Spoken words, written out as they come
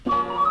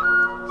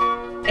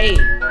Hey.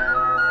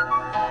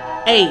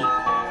 Hey.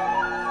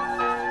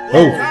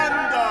 Oh.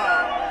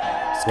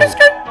 Skirt,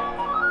 skirt.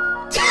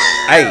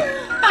 Hey.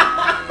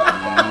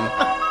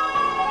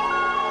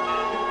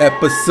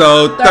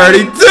 Episode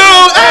 32.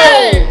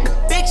 Hey.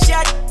 Big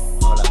shot.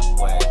 Hold up,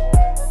 wait.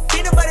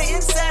 Peanut butter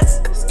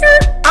insets.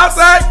 Skirt.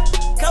 Outside.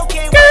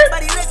 Cocaine.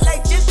 Body look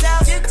like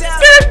Gentile.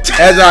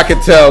 As y'all can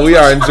tell, we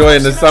are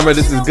enjoying the summer.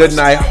 This is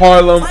Goodnight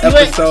Harlem,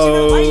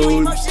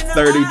 episode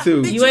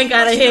 32. You ain't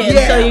gotta hit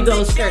until you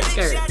go skirt,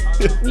 skirt.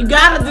 You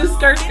gotta do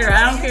skirt, skirt.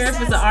 I don't care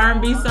if it's an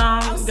R&B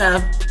song. You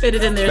gotta fit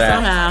it in there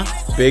somehow.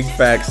 Big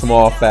facts,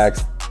 small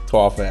facts,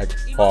 tall facts,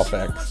 all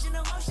facts.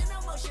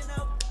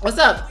 What's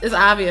up? It's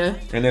Avia.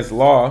 And it's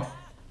Law.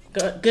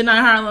 Good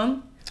night,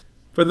 Harlem.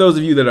 For those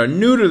of you that are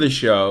new to the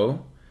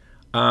show,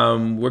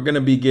 we're going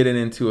to be getting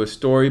into a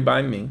story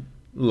by me,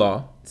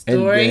 Law.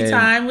 Story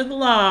time with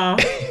Law.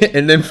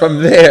 And then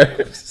from there,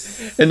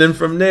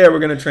 we're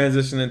going to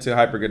transition into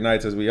Hyper Good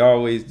Nights as we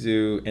always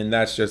do. And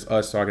that's just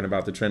us talking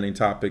about the trending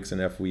topics and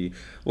if we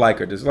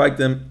like or dislike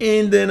them.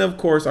 And then, of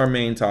course, our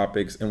main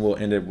topics. And we'll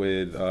end it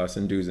with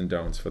some do's and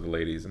don'ts for the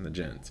ladies and the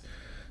gents.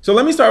 So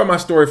let me start with my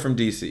story from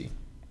DC.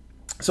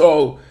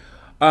 So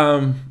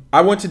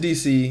I went to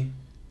DC.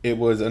 It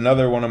was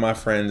another one of my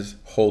friends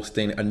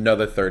hosting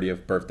another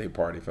 30th birthday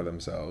party for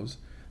themselves,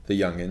 the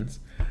youngins.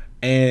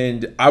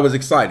 And I was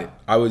excited.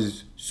 I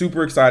was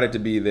super excited to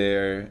be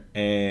there.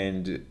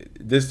 And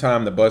this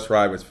time the bus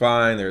ride was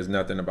fine. There was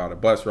nothing about a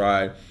bus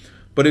ride.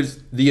 But it's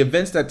the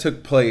events that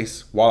took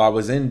place while I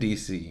was in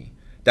DC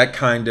that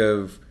kind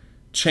of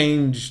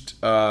changed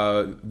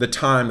the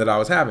time that I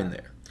was having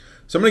there.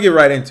 So I'm going to get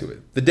right into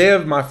it. The day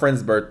of my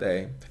friend's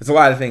birthday, there's a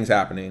lot of things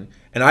happening.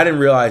 And I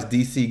didn't realize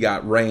DC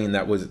got rain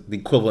that was the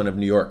equivalent of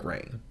New York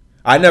rain.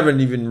 I never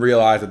even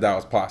realized that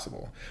was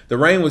possible. The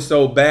rain was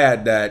so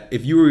bad that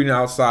if you were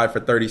outside for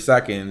 30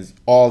 seconds,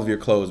 all of your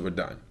clothes were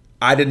done.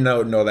 I didn't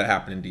know that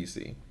happened in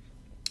DC.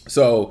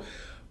 So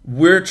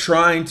we were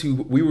trying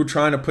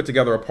to put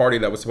together a party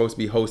that was supposed to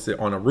be hosted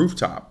on a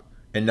rooftop.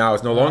 And now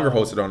it's no longer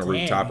hosted on a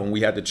rooftop. And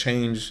we had to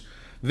change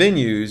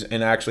venues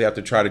and actually have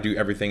to try to do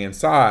everything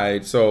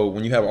inside. So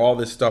when you have all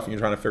this stuff and you're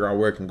trying to figure out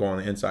where it can go on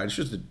the inside,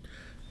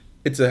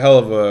 it's a hell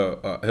of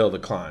a hill to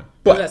climb.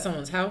 But Was that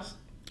someone's house?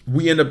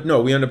 we end up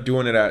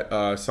doing it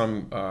at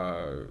some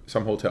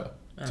hotel.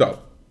 Oh. So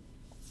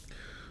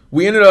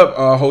we ended up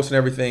hosting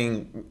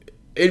everything.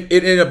 It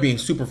ended up being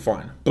super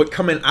fun. But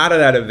coming out of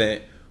that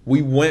event,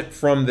 we went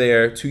from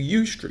there to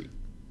U Street.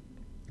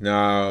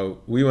 Now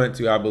we went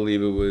to, I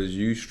believe it was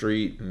U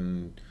Street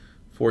and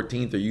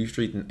 14th or U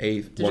Street and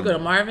 8th. Did you go to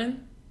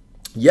Marvin?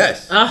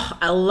 Yes. Oh,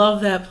 I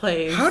love that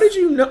place. How did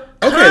you know?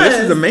 Okay,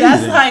 this is amazing.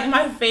 That's like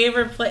my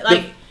favorite place.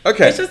 Like,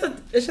 okay,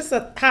 it's just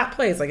a hot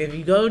place. Like if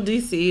you go to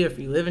DC or if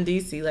you live in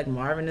DC, like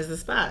Marvin is the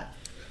spot.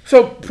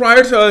 So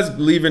prior to us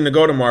leaving to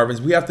go to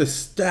Marvin's, we have to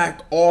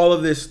stack all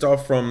of this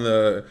stuff from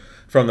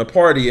the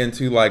party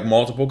into like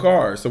multiple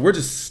cars. So we're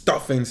just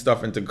stuffing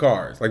stuff into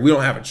cars. Like we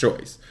don't have a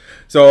choice.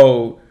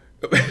 So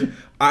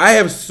I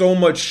have so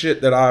much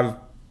shit that I've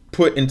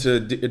put into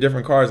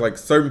different cars. Like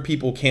certain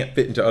people can't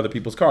fit into other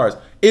people's cars.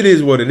 It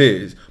is what it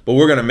is. But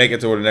we're gonna make it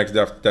to the next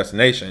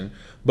destination.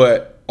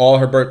 But all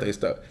her birthday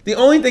stuff. The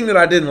only thing that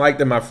I didn't like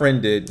that my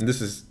friend did, and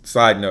this is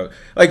side note,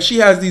 like she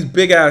has these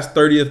big ass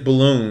 30th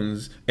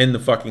balloons in the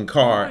fucking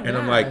car, and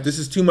I'm like, this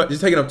is too much.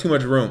 It's taking up too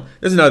much room.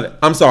 There's another.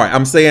 I'm sorry,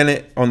 I'm saying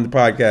it on the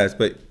podcast,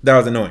 but that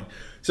was annoying.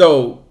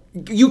 So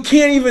you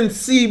can't even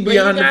see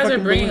beyond the fucking balloons. You guys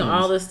are bringing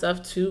all this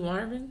stuff to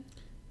Marvin?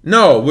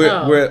 No,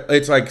 we're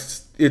it's like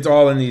it's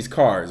all in these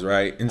cars,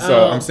 right? And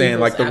so I'm saying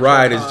like the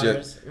ride is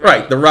just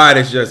right. The ride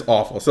is just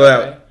awful. So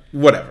that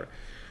whatever.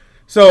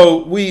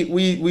 So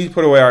we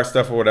put away our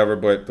stuff or whatever,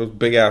 but those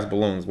big ass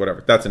balloons,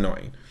 whatever, that's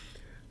annoying.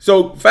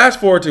 So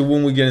fast forward to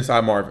when we get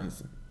inside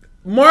Marvin's.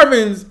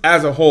 Marvin's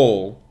as a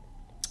whole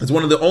is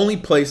one of the only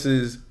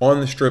places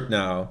on the strip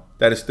now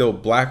that is still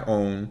black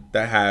owned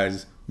that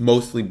has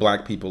mostly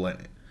black people in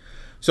it.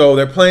 So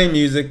they're playing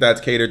music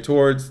that's catered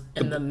towards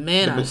and the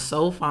men are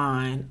so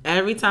fine.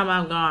 Every time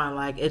I've gone,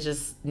 like it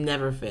just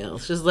never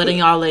fails. Just letting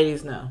y'all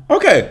ladies know.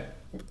 Okay.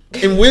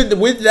 And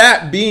with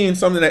that being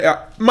something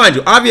that, mind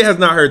you, Avia has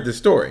not heard this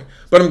story,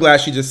 but I'm glad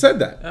she just said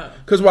that.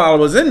 Because while I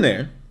was in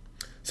there,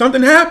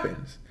 something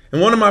happens.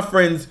 And one of my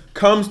friends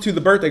comes to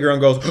the birthday girl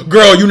and goes,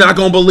 "Girl, you're not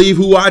going to believe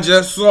who I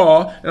just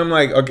saw." And I'm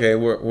like, okay,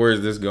 where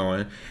is this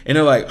going? And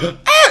they're like,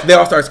 "Ah!" They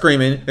all start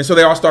screaming. And so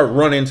they all start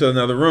running to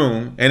another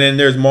room. And then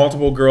there's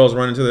multiple girls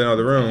running to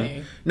another room.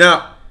 Okay.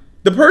 Now,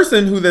 the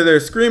person who they're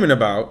screaming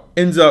about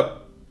ends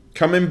up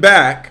coming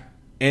back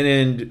and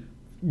then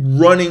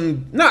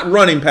not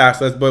running past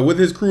us, but with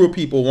his crew of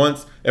people,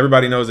 once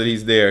everybody knows that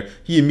he's there,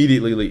 he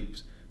immediately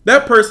leaves.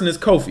 That person is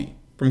Kofi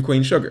from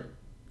Queen Sugar.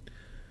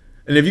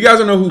 And if you guys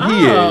don't know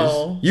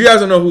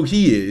who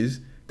he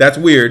is, that's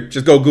weird.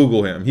 Just go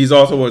Google him. He's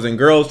also was in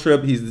Girls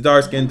Trip. He's the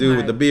dark-skinned dude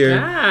with the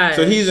beard. Gosh.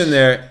 So he's in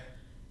there,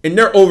 and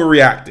they're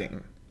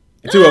overreacting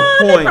to a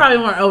point. They probably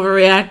weren't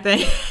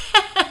overreacting.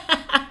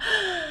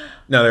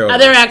 No,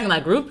 they're acting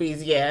like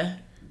groupies, yeah.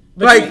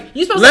 But Like,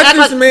 you supposed let to act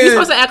this like man- you're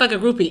supposed to act like a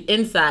groupie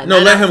inside. No,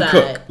 not let him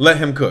outside. cook. Let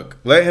him cook.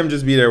 Let him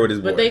just be there with his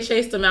But boy. they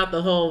chased him out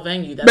the whole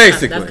venue.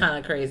 Basically. That's kind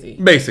of crazy.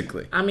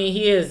 Basically. I mean,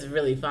 he is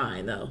really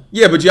fine though.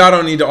 Yeah, but y'all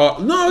don't need to all.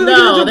 No,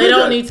 No, they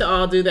don't need to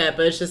all do that.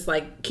 But it's just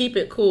like keep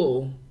it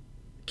cool.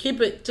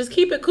 Keep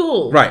it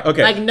cool. Right,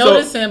 okay. Like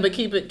notice him, but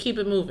keep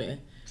it moving.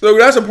 So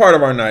that's a part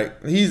of our night.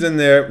 He's in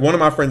there. One of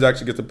my friends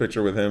actually gets a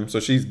picture with him, so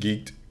she's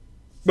geeked.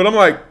 But I'm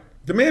like,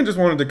 the man just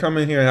wanted to come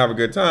in here and have a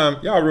good time.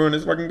 Y'all ruined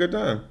his fucking good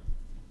time.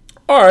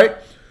 All right.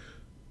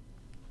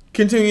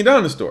 Continue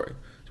down the story.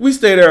 We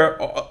stay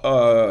there,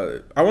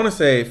 I want to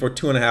say, for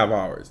 2.5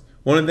 hours.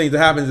 One of the things that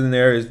happens in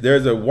there is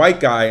there's a white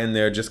guy in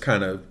there just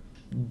kind of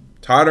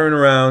tottering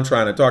around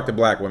trying to talk to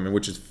black women,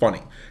 which is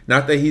funny.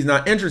 Not that he's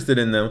not interested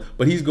in them,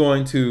 but he's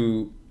going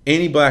to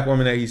any black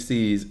woman that he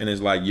sees and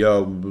is like,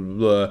 yo,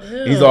 blah,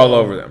 blah. He's all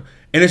over them.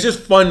 And it's just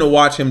fun to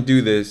watch him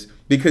do this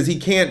because he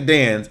can't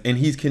dance and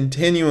he's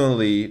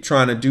continually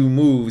trying to do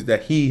moves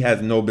that he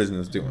has no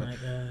business doing. Oh my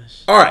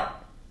gosh. All right.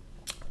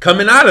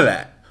 Coming out of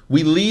that,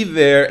 we leave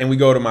there and we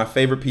go to my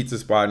favorite pizza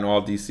spot in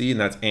all DC, and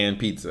that's Ann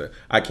Pizza.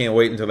 I can't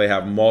wait until they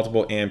have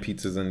multiple Ann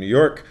Pizzas in New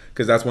York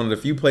because that's one of the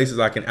few places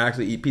I can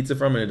actually eat pizza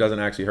from and it doesn't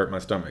actually hurt my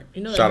stomach.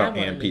 You know, Shout they out have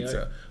one Ann in New Pizza.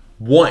 York.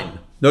 One.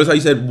 Notice how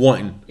you said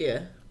one.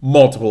 Yeah.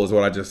 Multiple is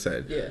what I just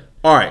said. Yeah.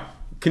 All right.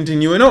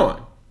 Continuing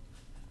on.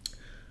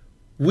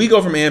 We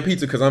go from Ann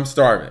Pizza because I'm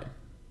starving.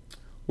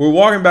 We're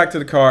walking back to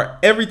the car.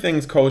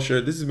 Everything's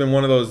kosher. This has been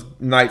one of those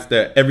nights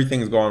that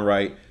everything's gone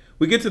right.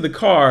 We get to the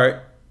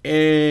car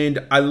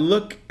and I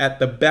look at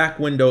the back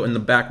window and the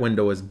back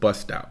window is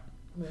bust out.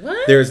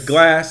 What? There's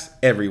glass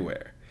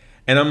everywhere.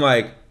 And I'm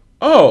like,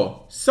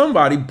 oh,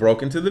 somebody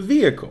broke into the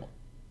vehicle.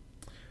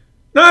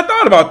 Now I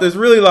thought about this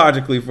really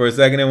logically for a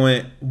second and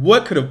went,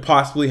 what could have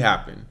possibly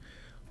happened?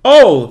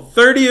 Oh,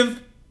 30th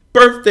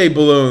birthday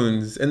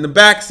balloons in the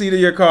back seat of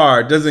your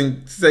car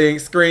doesn't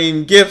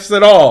scream gifts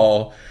at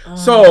all.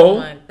 Oh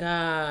my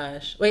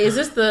gosh. Wait, is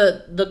this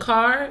the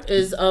car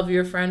is of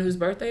your friend whose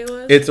birthday it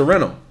was? It's a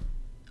rental.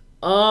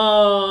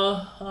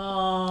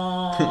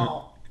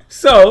 Oh.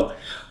 So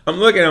I'm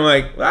looking, I'm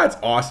like, that's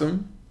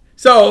awesome.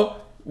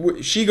 So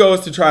she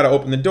goes to try to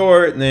open the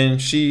door and then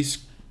she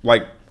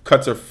like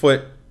cuts her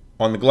foot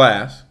on the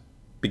glass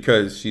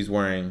because she's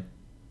wearing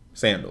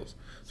sandals.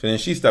 So then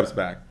she steps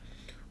back.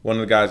 One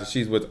of the guys that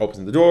she's with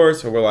opens the door.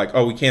 So we're like,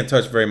 oh, we can't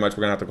touch very much.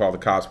 We're going to have to call the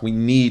cops. We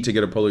need to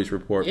get a police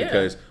report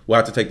because we'll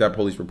have to take that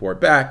police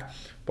report back,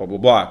 blah, blah,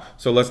 blah.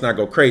 So let's not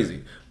go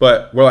crazy.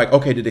 But we're like,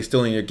 okay, did they steal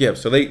any of your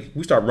gifts? So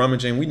we start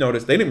rummaging. We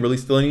noticed they didn't really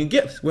steal any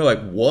gifts. We're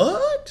like,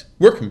 what?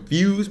 We're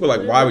confused. We're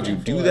like, why would you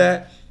do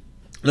that?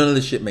 None of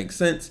this shit makes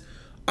sense.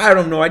 I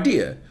have no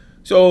idea.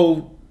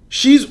 So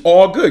she's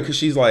all good because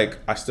she's like,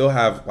 I still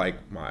have like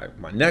my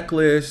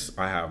necklace.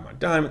 I have my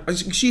diamond.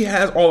 She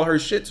has all of her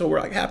shit, so we're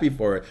like happy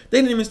for her. They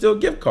didn't even steal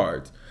gift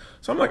cards.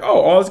 So I'm like, oh,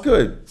 all is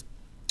good.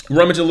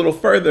 Rummage a little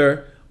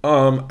further.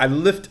 I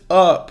lift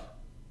up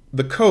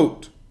the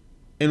coat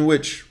in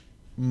which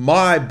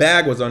my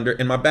bag was under,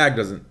 and my bag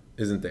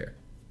isn't there.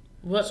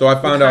 What? So I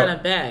found what kind out-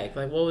 of bag?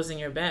 Like, what was in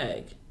your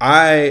bag?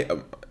 I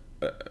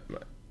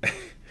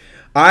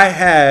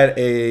had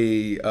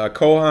a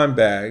Kohan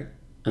bag,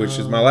 which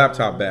is my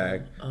laptop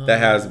bag, that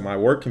has my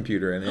work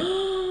computer in it.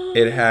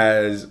 It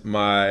has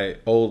my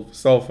old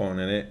cell phone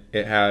in it.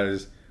 It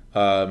has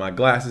my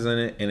glasses in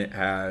it, and it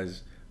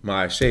has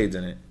my shades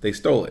in it. They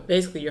stole it.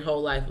 Basically, your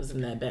whole life was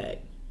in that bag.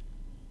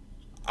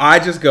 I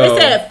just go.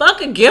 They said, "Fuck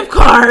a gift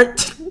card."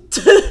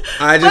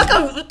 I just-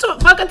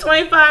 fuck a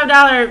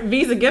 $25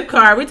 Visa gift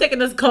card. We taking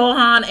this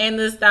Kohan and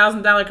this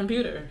 $1,000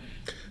 computer.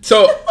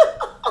 So,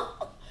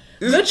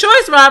 Good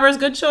choice, Roberts.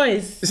 Good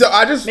choice. so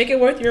I just Make it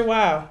worth your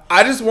while.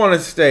 I just want to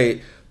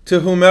state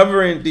to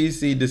whomever in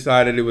DC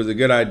decided it was a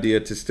good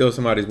idea to steal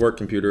somebody's work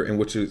computer and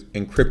which is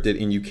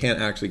encrypted and you can't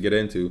actually get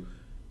into,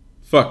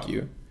 fuck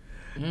you.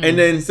 And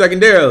then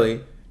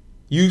secondarily,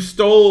 you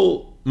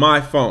stole my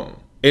phone,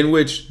 in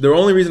which the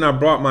only reason I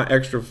brought my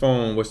extra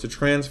phone was to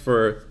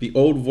transfer the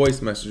old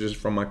voice messages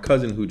from my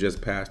cousin who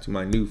just passed to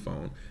my new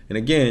phone. And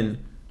again,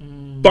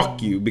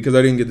 fuck you because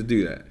I didn't get to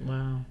do that.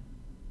 Wow.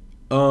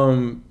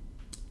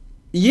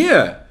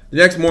 Yeah. The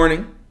next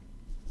morning,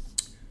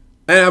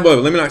 and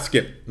let me not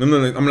skip. I'm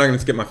not going to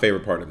skip my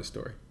favorite part of the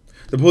story.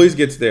 The police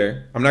gets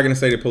there. I'm not going to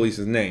say the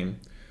police's name,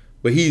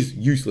 but he's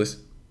useless.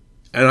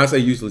 And I say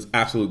useless,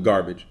 absolute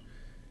garbage.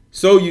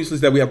 So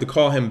useless that we have to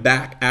call him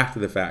back after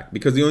the fact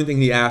because the only thing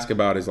he asked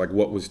about is like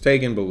what was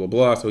taken, blah, blah,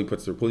 blah. So he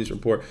puts the police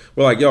report.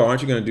 We're like, yo,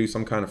 aren't you going to do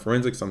some kind of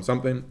forensics,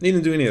 something? He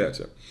didn't do any of that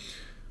shit.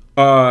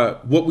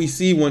 What we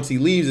see once he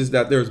leaves is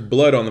that there's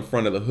blood on the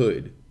front of the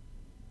hood.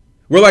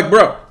 We're like,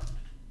 bro,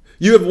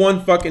 you have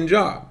one fucking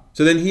job.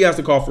 So then he has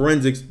to call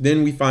forensics.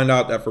 Then we find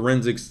out that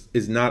forensics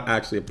is not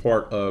actually a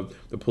part of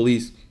the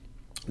police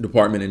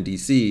department in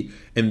DC,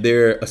 and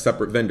they're a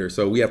separate vendor.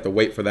 So we have to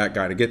wait for that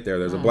guy to get there.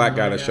 There's a black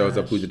guy that shows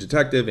up who's a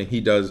detective, and he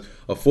does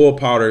a full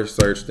powder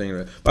search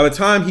thing. By the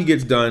time he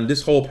gets done,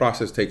 this whole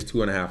process takes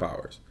 2.5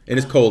 hours, and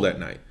it's cold at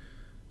night.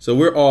 So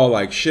we're all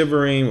like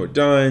shivering. We're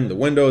done. The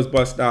windows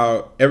bust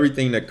out.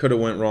 Everything that could have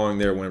went wrong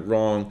there went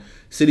wrong.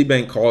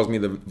 Citibank calls me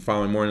the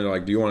following morning. They're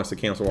like, "Do you want us to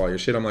cancel all your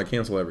shit?" I'm like,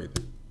 "Cancel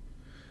everything."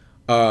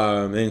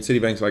 And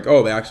Citibank's like,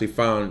 "Oh, they actually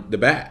found the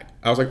bag."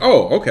 I was like,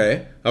 "Oh,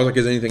 okay." I was like,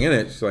 "Is anything in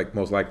it?" She's like,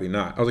 "Most likely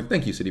not." I was like,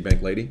 "Thank you,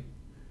 Citibank lady."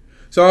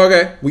 So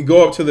okay, we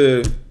go up to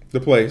the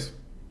place.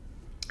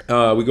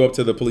 We go up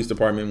to the police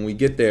department. When we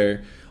get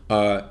there,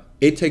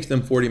 it takes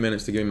them 40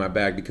 minutes to give me my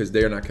bag because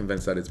they're not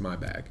convinced that it's my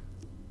bag.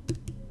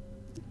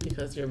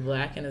 Because you're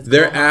black and it's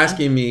They're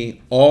asking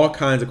me all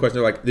kinds of questions.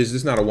 They're like, "Is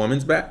this not a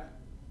woman's bag?"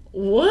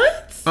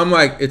 What? I'm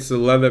like, "It's a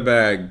leather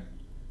bag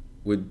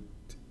with."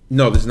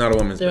 No, this is not a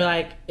woman's They're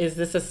bag. like, is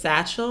this a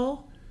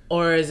satchel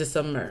or is this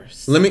a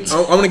merce? I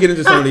want to get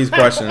into some of these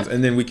questions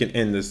and then we can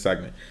end this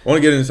segment. I want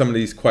to get into some of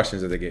these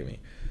questions that they gave me.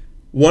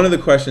 One of the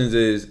questions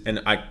is,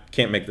 and I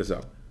can't make this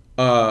up.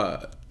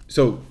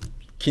 So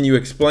can you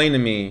explain to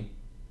me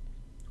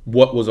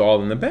what was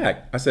all in the bag?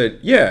 I said,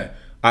 yeah,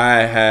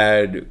 I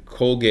had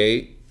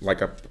Colgate,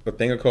 like a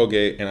thing of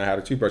Colgate, and I had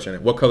a toothbrush in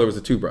it. What color was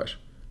the toothbrush?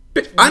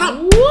 Bitch, I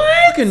don't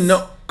fucking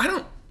know. I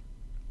don't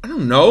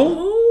know.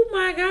 Oh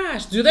my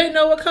gosh. Do they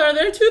know what color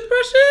their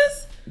toothbrush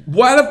is?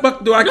 Why the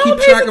fuck do I No keep one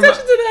pays track of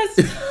attention my... to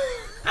this.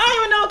 I don't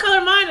even know what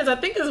color mine is. I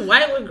think it's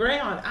white with gray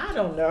on. I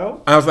don't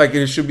know. I was like,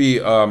 it should be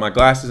my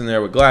glasses in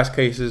there with glass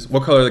cases.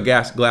 What color are the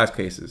glass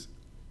cases?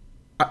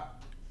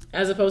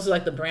 As opposed to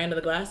like the brand of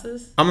the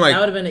glasses? I'm like... That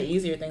would have been an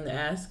easier thing to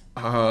ask.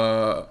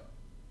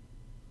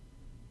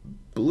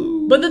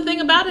 Blue. But the thing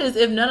about it is,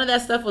 if none of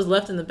that stuff was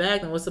left in the bag,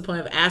 then what's the point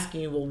of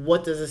asking you, well,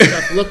 what does this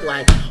stuff look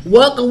like?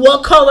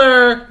 What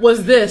color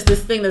was this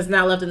thing that's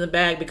not left in the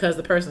bag because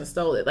the person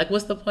stole it? Like,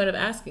 what's the point of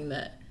asking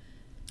that?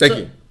 Thank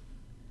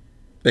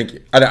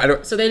you. I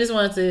don't... So they just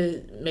wanted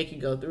to make you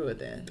go through it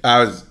then.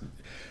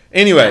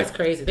 Anyway. That's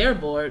crazy. They were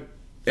bored.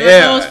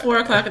 Yeah. It's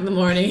 4:00 in the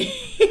morning.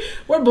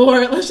 We're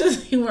bored. Let's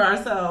just humor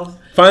ourselves.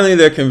 Finally,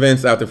 they're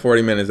convinced after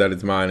 40 minutes that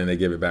it's mine and they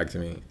give it back to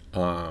me,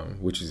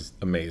 which is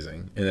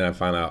amazing. And then I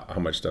find out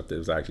how much stuff that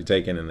was actually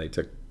taken and they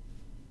took...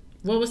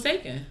 What was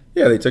taken?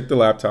 Yeah, they took the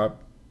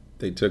laptop.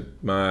 They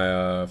took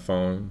my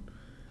phone.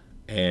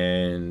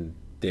 And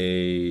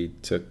they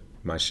took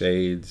my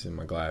shades and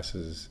my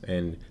glasses.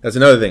 And that's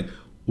another thing.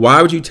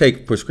 Why would you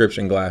take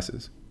prescription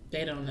glasses?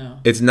 They don't know.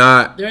 It's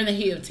not... They're in the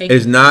heat of taking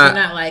It's not...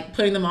 They're not like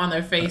putting them on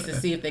their face to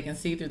see if they can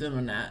see through them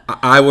or not.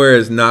 Eyewear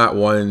is not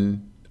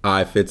one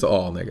eye fits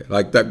all, nigga.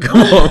 Like that.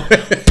 Come on.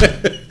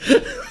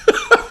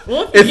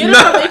 Well,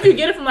 if you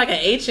get it from like an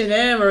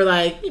H&M or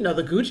like, you know,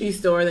 the Gucci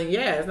store, then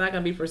yeah, it's not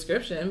gonna be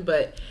prescription.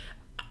 But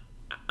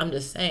I'm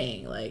just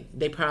saying, like,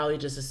 they probably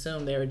just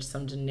assumed they were just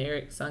some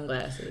generic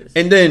sunglasses.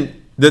 And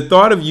then the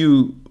thought of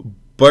you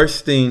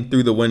bursting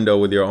through the window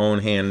with your own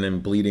hand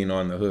and bleeding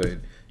on the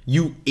hood,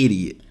 you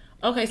idiot.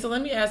 Okay, so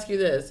let me ask you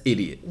this.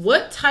 Idiot.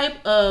 What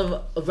type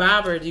of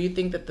robber do you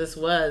think that this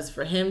was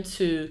for him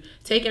to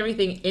take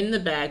everything in the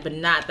bag but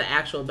not the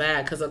actual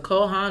bag? Because a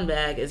Cole Haan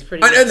bag is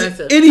pretty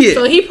expensive. Idiot.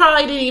 So he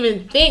probably didn't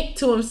even think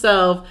to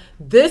himself,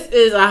 this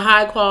is a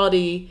high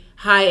quality,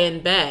 high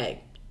end bag.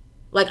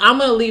 Like, I'm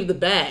going to leave the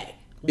bag.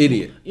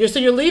 Idiot.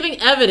 You're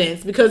leaving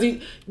evidence because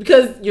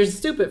you're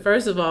stupid,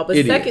 first of all. But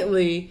Idiot.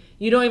 secondly,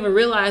 you don't even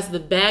realize the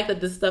bag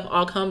that this stuff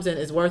all comes in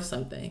is worth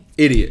something.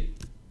 Idiot.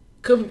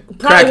 Probably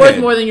Crackhead. worth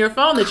more than your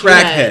phone that you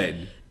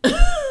had.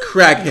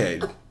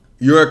 Crackhead.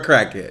 You're a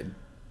crackhead.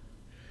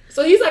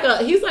 So he's like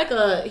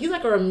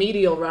a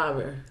remedial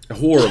robber.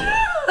 Horrible.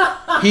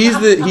 He's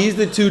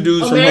the two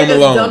dudes America's from Home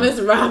Alone.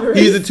 dumbest robbers.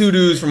 He's the two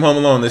dudes from Home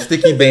Alone, the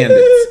sticky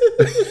bandits.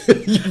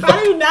 How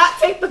do you not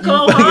take the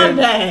Cole Haan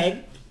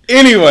bag?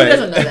 Anyway. He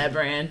doesn't know that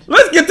brand.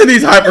 Let's get to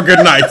these hyper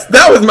good nights.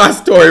 That was my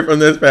story from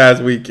this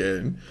past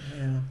weekend.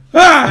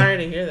 Yeah. Sorry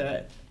to hear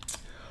that.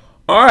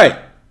 All right.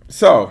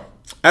 So,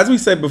 as we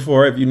said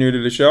before, if you're new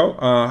to the show,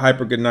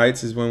 Hyper Good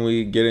Nights is when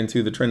we get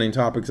into the trending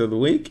topics of the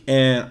week.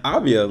 And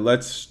Avia,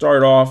 let's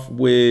start off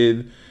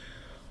with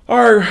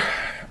our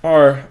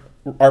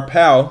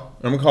pal.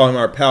 I'm gonna call him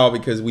our pal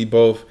because we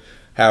both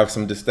have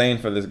some disdain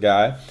for this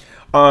guy.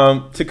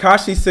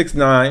 Tekashi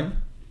 6ix9ine,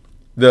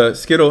 the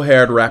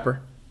Skittle-haired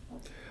rapper,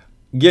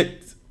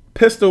 gets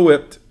pistol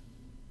whipped,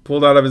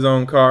 pulled out of his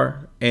own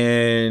car,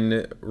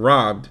 and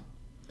robbed.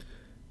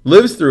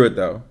 Lives through it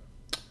though.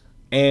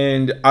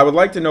 And I would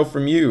like to know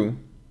from you,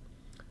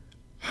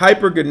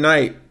 hyper good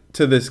night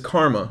to this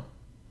karma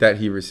that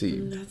he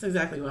received. That's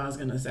exactly what I was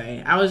going to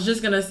say. I was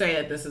just going to say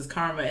that this is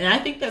karma. And I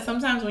think that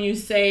sometimes when you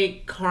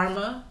say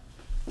karma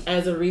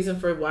as a reason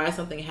for why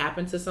something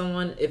happened to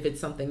someone, if it's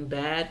something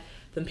bad,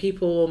 then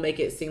people will make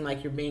it seem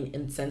like you're being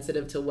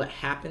insensitive to what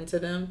happened to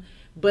them.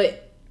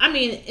 But, I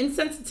mean,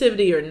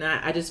 insensitivity or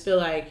not, I just feel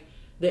like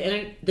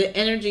the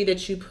energy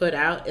that you put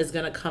out is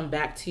going to come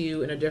back to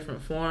you in a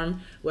different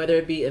form, whether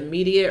it be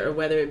immediate or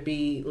whether it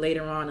be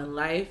later on in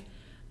life.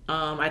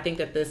 I think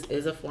that this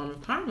is a form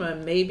of karma.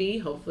 Maybe,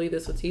 hopefully,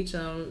 this will teach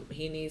him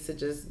he needs to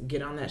just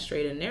get on that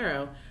straight and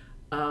narrow,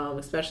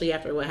 especially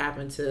after what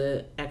happened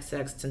to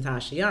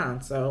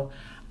XXXTentacion. So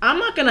I'm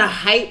not going to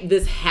hype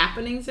this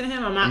happening to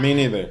him. Me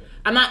neither.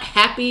 I'm not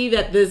happy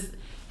that this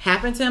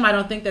happened to him. I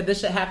don't think that this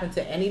should happen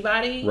to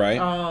anybody. Right.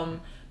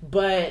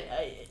 But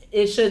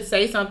it should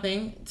say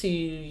something to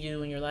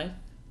you in your life.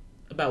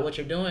 about what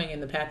you're doing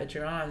and the path that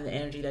you're on and the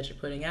energy that you're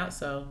putting out.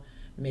 So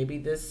maybe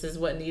this is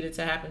what needed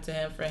to happen to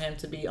him for him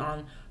to be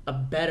on a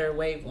better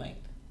wavelength.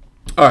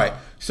 All right.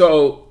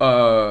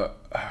 So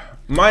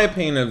my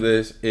opinion of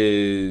this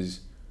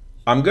is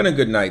I'm gonna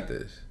good night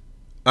this.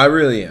 I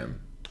really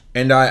am.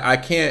 And I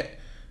can't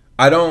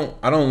I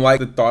don't like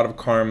the thought of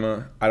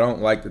karma. I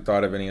don't like the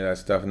thought of any of that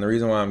stuff. And the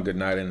reason why I'm good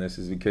nighting this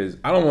is because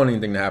I don't want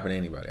anything to happen to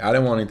anybody. I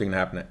didn't want anything to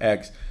happen to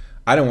X.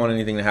 I didn't want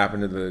anything to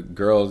happen to the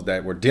girls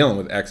that were dealing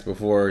with X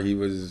before he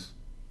was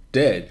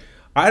dead.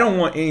 I don't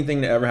want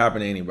anything to ever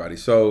happen to anybody.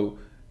 So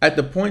at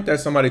the point that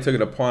somebody took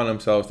it upon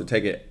themselves to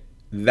take it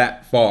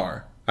that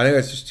far, I think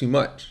that's just too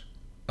much.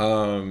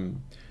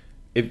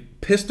 If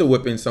pistol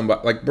whipping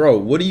somebody, like, bro,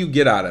 what do you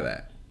get out of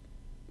that?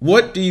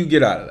 What do you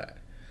get out of that?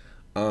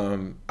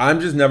 I'm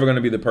just never going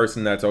to be the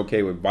person that's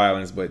okay with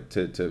violence, but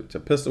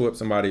to pistol whip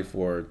somebody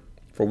for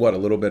what, a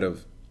little bit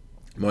of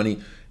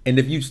money. And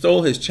if you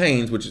stole his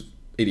chains, which is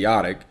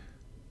idiotic,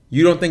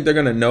 you don't think they're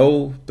going to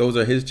know those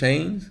are his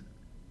chains?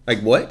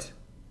 Like, what?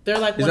 They're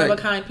like It's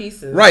one-of-a-kind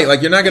pieces. Right,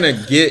 like, you're not going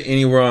to get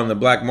anywhere on the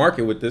black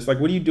market with this. Like,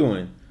 what are you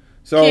doing?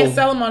 So Can't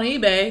sell them on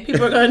eBay.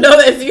 People are going to know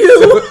that's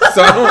you.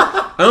 so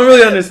I don't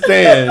really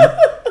understand.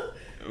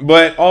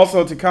 But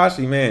also,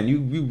 Tekashi, man,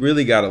 you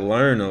really got to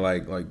learn to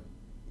like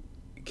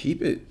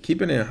keep it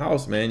in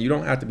house, man. You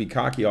don't have to be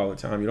cocky all the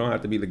time. You don't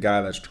have to be the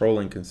guy that's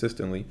trolling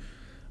consistently.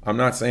 I'm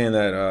not saying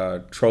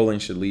that trolling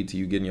should lead to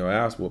you getting your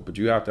ass whooped, but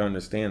you have to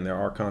understand there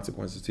are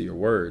consequences to your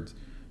words.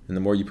 And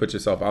the more you put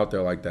yourself out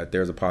there like that,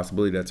 there's a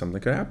possibility that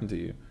something could happen to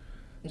you.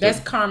 That's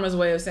karma's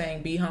way of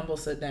saying be humble,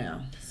 sit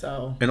down.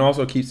 So and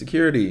also keep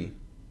security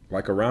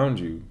like around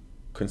you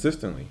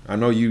consistently. I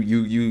know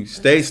you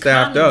stay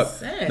staffed up.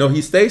 Sense. No,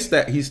 he stays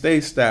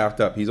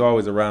staffed up. He's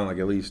always around like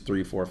at least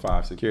 3, 4,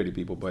 5 security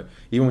people. But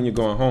even when you're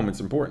going home, it's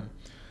important.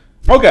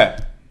 Okay.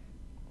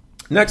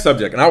 Next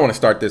subject, and I want to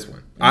start this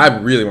one. I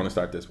really want to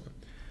start this one.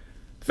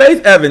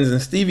 Faith Evans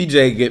and Stevie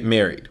J get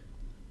married.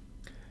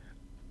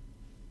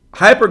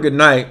 Hyper good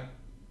night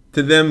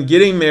to them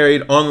getting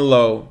married on the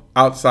low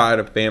outside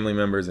of family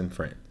members and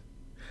friends.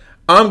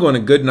 I'm going to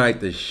good night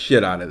the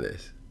shit out of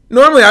this.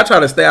 Normally, I try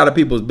to stay out of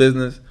people's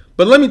business,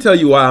 but let me tell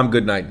you why I'm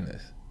good nighting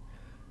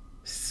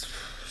this.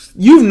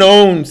 You've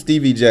known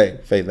Stevie J,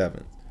 Faith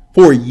Evans,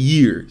 for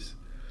years.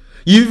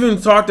 You've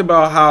even talked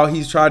about how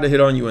he's tried to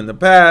hit on you in the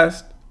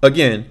past,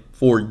 again,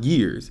 for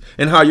years,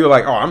 and how you're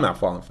like, oh, I'm not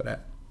falling for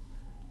that.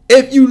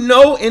 If you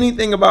know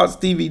anything about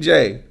Stevie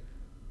J,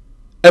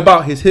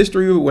 about his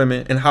history with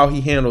women and how he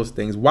handles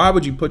things, why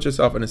would you put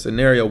yourself in a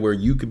scenario where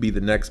you could be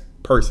the next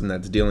person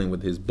that's dealing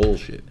with his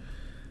bullshit?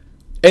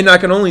 And I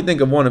can only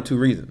think of one of two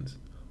reasons.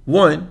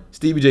 One,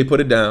 Stevie J put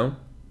it down.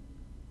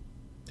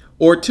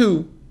 Or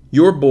two,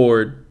 you're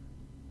bored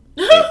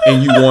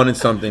and you wanted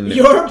something new.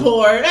 you're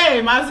bored.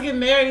 Hey, might as well get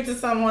married to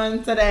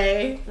someone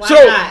today. Why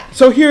not?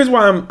 So here's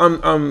why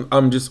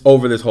I'm just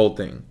over this whole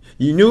thing.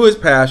 You knew his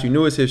past, you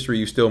knew his history,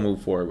 you still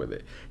moved forward with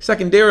it.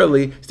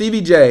 Secondarily,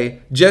 Stevie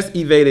J just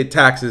evaded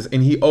taxes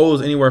and he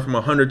owes anywhere from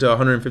 100 to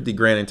 150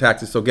 grand in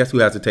taxes. So guess who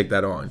has to take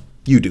that on?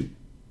 You do.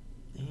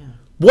 Yeah.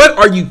 What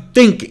are you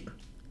thinking?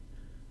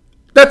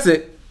 That's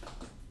it.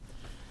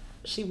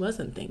 She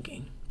wasn't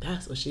thinking.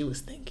 That's what she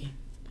was thinking.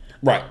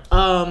 Right.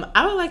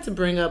 I would like to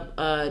bring up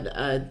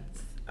a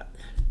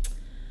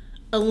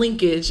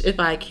linkage, if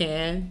I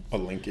can. A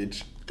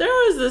linkage. There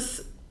was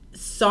this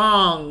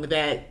song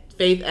that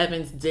Faith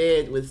Evans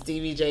did with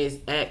Stevie J's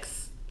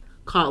ex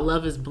called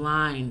 "Love Is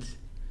Blind."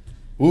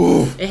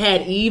 Ooh. It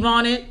had Eve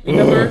on it.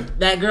 Remember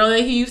that girl that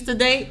he used to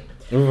date?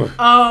 That's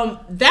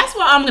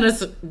what I'm gonna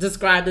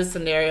describe this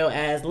scenario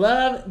as: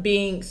 love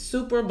being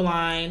super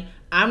blind.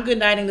 I'm good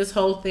nighting this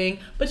whole thing,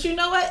 but you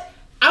know what?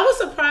 I was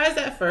surprised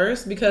at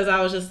first because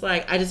I was just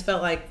like, I just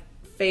felt like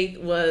Faith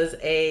was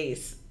a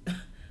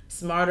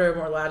smarter,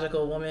 more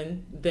logical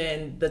woman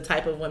than the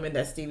type of women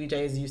that Stevie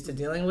J is used to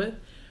dealing with.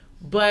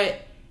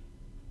 But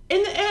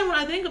in the end, when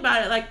I think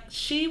about it, like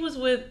she was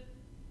with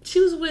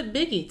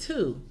Biggie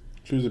too.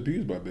 She was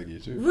abused by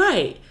Biggie too.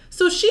 Right.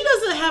 So she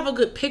doesn't have a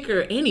good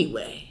picker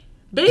anyway.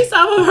 Based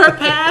off of her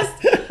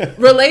past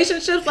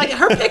relationships, like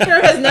her picker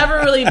has never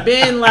really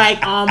been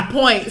like on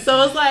point.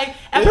 So it's like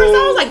at first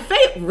I was like,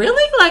 Faith,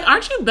 really? Like,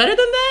 aren't you better than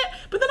that?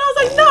 But then I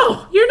was like,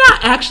 no, you're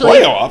not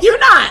actually. Playoffs. You're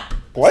not.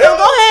 Playoffs. So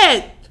go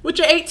ahead with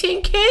your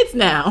 18 kids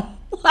now.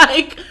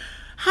 Like,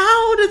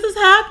 how does this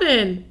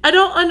happen? I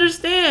don't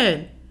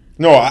understand.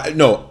 No,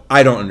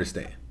 I don't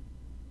understand.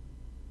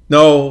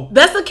 No.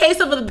 That's the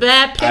case of the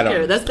bad I don't.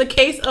 picker. That's the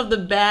case of the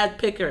bad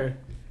picker.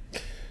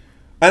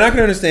 And I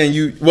can understand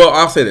you. Well,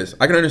 I'll say this.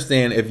 I can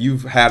understand if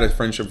you've had a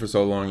friendship for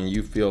so long and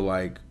you feel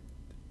like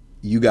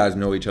you guys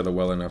know each other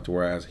well enough to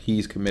whereas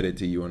he's committed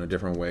to you in a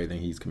different way than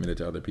he's committed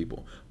to other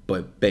people.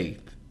 But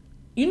Faith,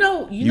 You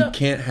know,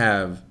 can't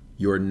have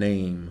your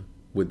name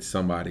with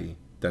somebody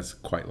that's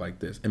quite like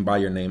this. And by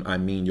your name, I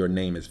mean your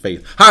name is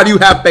Faith. How do you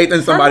have faith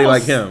in somebody her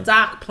like him?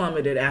 Stock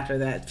plummeted after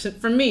that.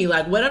 For me,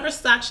 like whatever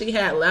stock she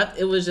had left,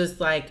 it was just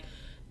like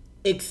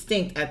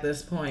extinct at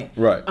this point.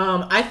 Right.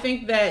 I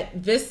think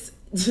that this,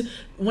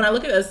 when I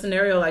look at a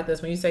scenario like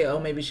this, when you say, oh,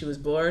 maybe she was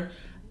bored,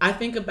 I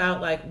think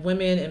about like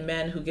women and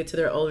men who get to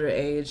their older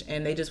age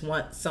and they just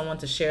want someone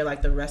to share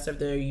like the rest of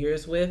their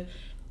years with.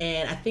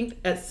 And I think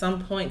at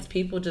some points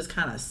people just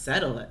kind of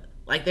settle it.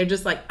 Like they're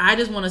just like, I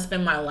just want to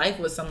spend my life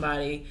with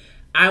somebody.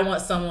 I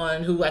want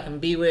someone who I can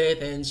be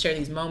with and share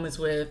these moments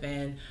with.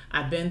 And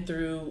I've been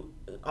through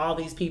all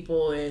these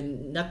people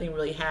and nothing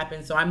really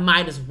happened. So I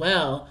might as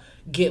well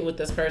get with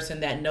this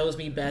person that knows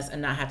me best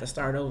and not have to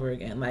start over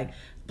again. Like,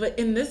 but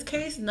in this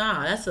case,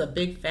 nah, that's a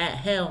big fat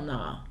hell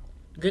nah.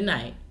 Good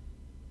night.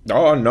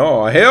 Oh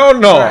no, hell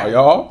no, Right.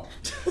 y'all.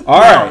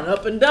 All right.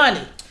 Up and done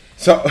it.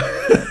 So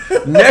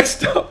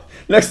next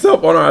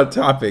up on our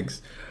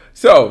topics.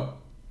 So,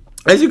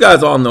 as you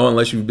guys all know,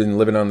 unless you've been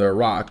living under a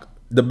rock,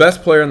 the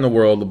best player in the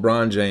world,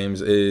 LeBron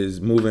James, is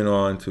moving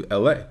on to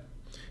LA.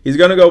 He's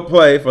going to go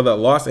play for the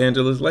Los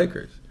Angeles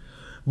Lakers.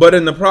 But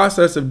in the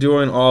process of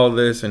doing all of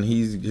this, and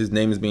his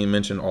name is being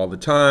mentioned all the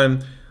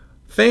time,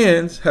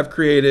 fans have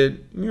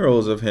created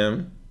murals of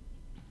him,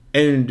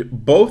 and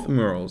both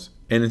murals,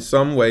 in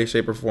some way,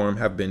 shape, or form,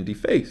 have been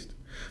defaced.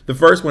 The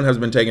first one has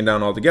been taken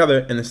down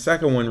altogether, and the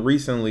second one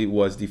recently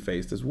was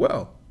defaced as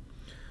well.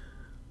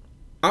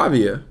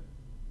 Avia,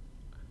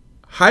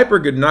 hyper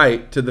good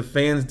night to the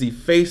fans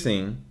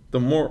defacing the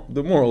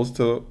morals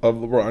of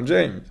LeBron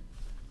James.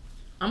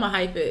 I'm going to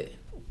hype it.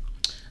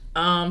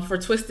 For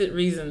twisted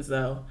reasons,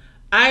 though.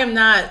 I am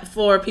not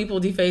for people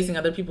defacing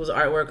other people's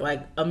artwork.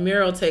 Like, a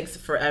mural takes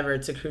forever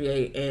to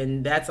create,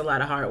 and that's a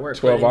lot of hard work.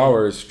 12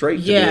 hours straight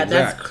to be exact.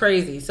 That's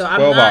crazy. So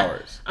 12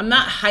 hours. I'm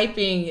not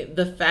hyping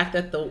the fact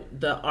that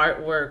the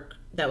artwork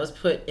that was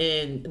put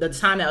in, the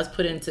time that was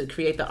put in to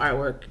create the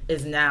artwork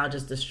is now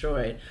just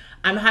destroyed.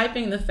 I'm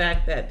hyping the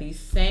fact that these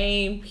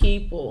same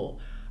people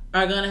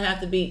are going to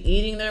have to be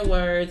eating their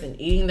words and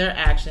eating their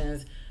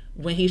actions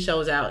when he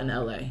shows out in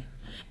LA.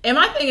 And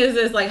my thing is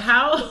this, like,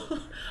 how...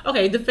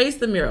 Okay, deface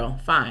the mural,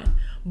 fine.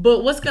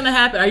 But what's going to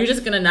happen? Are you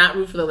just going to not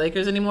root for the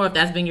Lakers anymore? If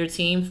that's been your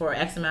team for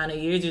X amount of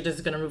years, you're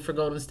just going to root for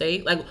Golden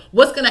State? Like,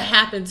 what's going to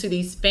happen to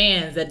these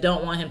fans that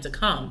don't want him to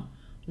come?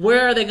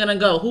 Where are they going to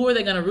go? Who are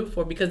they going to root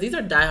for? Because these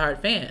are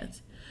diehard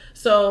fans.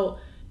 So,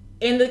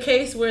 in the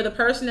case where the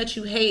person that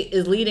you hate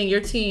is leading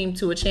your team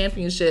to a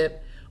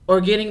championship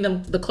or getting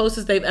them the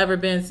closest they've ever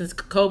been since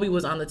Kobe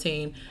was on the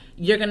team,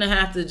 you're going to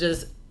have to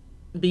just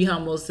be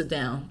humble, sit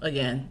down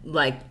again,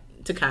 like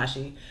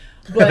Tekashi.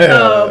 But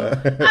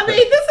I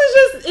mean,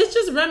 it's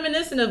just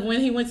reminiscent of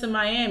when he went to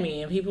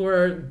Miami and people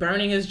were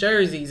burning his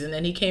jerseys, and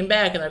then he came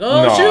back and like,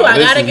 I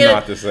gotta get it.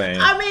 Not the same.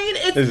 I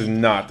mean, this is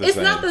not the same. It's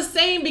not the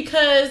same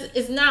because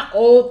it's not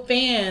old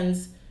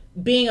fans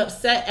being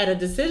upset at a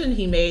decision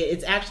he made.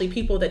 It's actually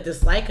people that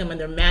dislike him and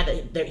they're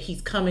mad that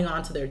he's coming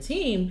onto their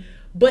team.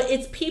 But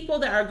it's people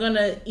that are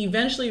gonna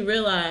eventually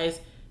realize,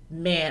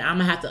 man, I'm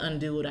gonna have to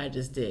undo what I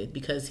just did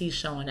because he's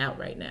showing out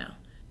right now.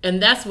 And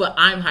that's what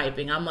I'm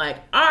hyping. I'm like,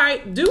 all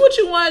right, do what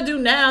you want to do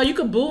now. You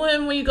can boo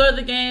him when you go to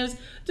the games.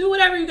 Do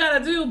whatever you got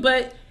to do.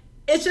 But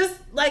it's just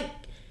like,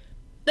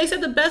 they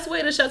said the best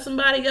way to shut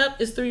somebody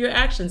up is through your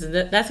actions. And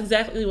that's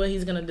exactly what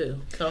he's going to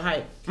do. So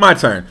hype. My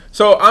turn.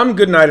 So I'm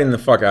good nighting the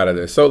fuck out of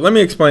this. So let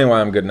me explain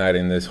why I'm good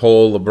nighting this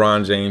whole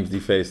LeBron James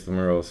defaced the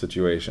mural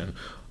situation.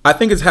 I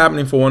think it's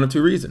happening for one of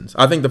two reasons.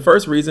 I think the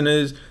first reason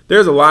is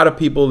there's a lot of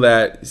people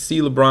that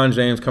see LeBron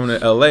James coming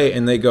to LA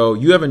and they go,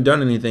 you haven't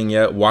done anything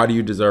yet. Why do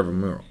you deserve a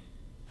mural?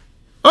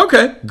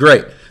 Okay,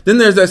 great. Then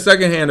there's that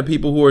second hand of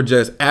people who are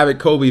just avid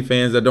Kobe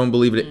fans that don't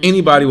believe that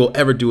anybody will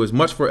ever do as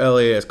much for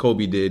LA as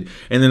Kobe did.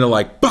 And then they're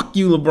like, fuck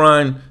you,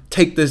 LeBron.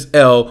 Take this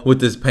L with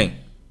this paint.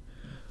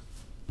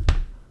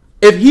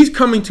 If he's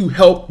coming to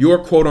help your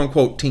quote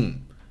unquote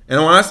team,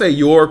 and when I say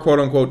your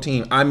quote unquote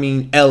team, I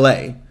mean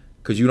LA,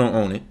 because you don't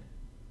own it.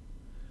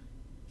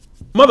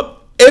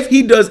 If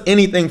he does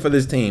anything for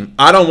this team,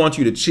 I don't want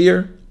you to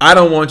cheer. I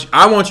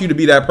want you to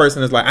be that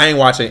person that's like, I ain't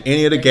watching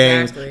any of the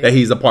games that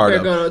he's a part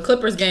of. Go to a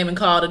Clippers game and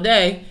call it a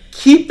day.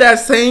 Keep that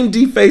same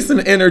defacing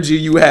energy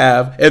you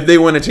have if they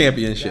win a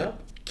championship.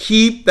 Yep.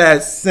 Keep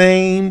that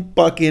same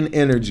fucking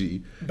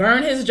energy.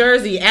 Burn his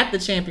jersey at the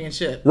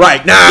championship.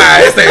 Right. Nah,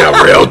 this ain't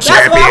a real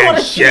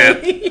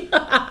championship.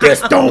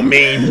 This don't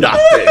mean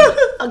nothing.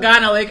 A guy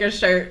in a Lakers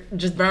shirt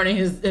just burning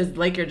his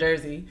Laker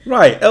jersey.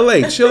 Right.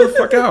 LA, chill the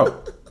fuck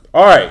out.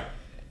 All right.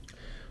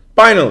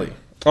 Finally,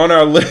 on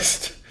our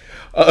list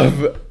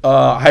of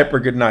hyper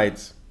good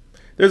nights,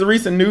 there's a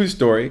recent news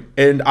story,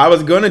 and I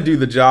was going to do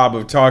the job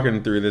of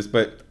talking through this,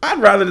 but I'd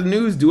rather the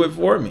news do it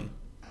for me.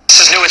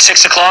 This is new at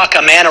 6 o'clock.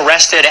 A man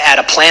arrested at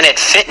a Planet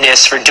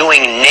Fitness for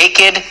doing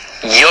naked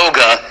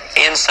yoga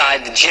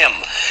inside the gym.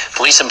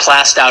 Police in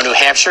Plastow, New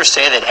Hampshire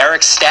say that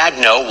Eric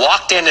Stagno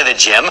walked into the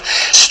gym,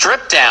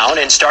 stripped down,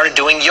 and started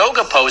doing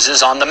yoga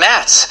poses on the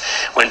mats.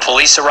 When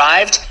police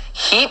arrived,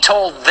 he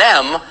told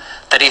them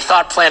that he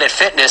thought Planet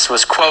Fitness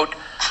was, quote,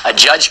 a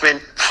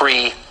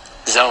judgment-free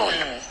zone.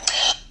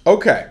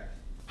 Okay.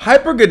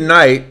 Hyper good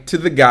night to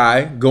the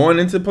guy going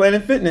into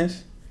Planet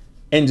Fitness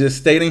and just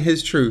stating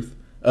his truth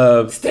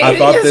of, I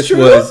thought this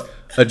was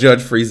a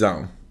judge-free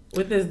zone.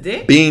 With his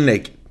dick? Being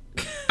naked.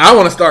 I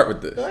want to start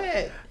with this. Go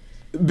ahead.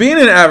 Being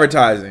in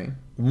advertising,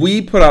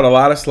 we put out a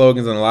lot of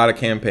slogans and a lot of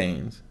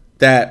campaigns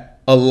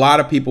that a lot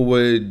of people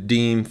would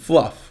deem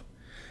fluff.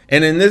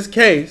 And in this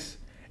case,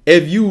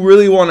 if you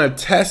really want to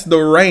test the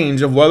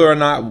range of whether or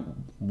not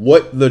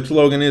what the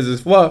slogan is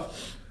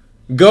fluff,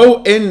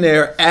 go in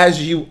there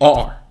as you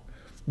are.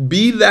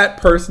 Be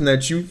that person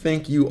that you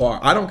think you are.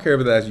 I don't care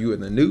if that's you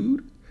in the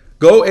nude.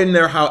 Go in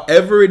there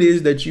however it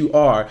is that you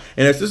are.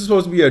 And if this is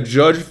supposed to be a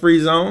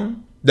judge-free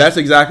zone, that's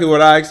exactly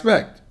what I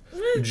expect.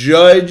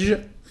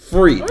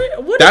 Judge-free.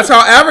 That's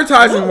how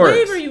advertising works.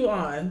 What wave are you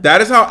on?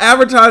 That is how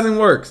advertising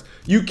works.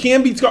 You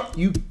can't be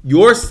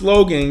your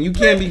slogan. You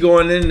can't be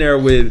going in there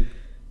with,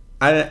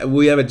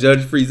 we have a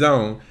judge-free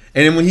zone.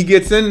 And then when he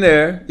gets in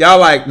there, y'all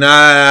like,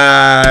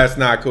 nah, that's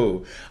not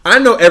cool. I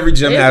know every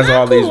gym has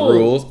all these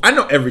rules. I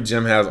know every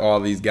gym has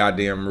all these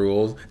goddamn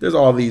rules. There's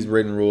all these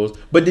written rules.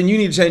 But then you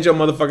need to change your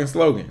motherfucking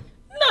slogan.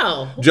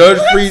 No.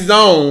 Judge-free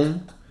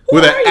zone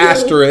with an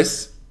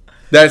asterisk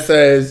that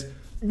says...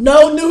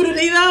 No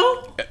nudity,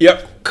 though?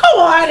 Yep. Come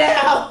on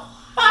now.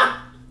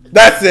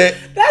 That's it.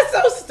 That's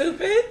so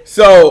stupid.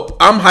 So,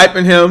 I'm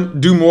hyping him.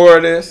 Do more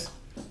of this.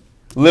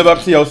 Live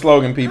up to your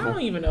slogan, people. I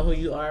don't even know who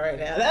you are right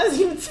now. That doesn't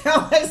even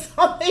sound like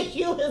something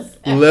you would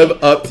say.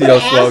 Live up to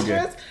your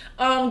slogan.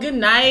 Good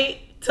night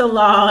to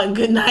Law and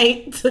good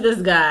night to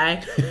this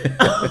guy.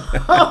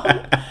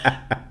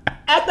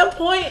 At the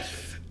point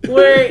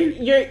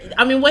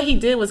where what he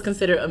did was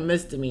considered a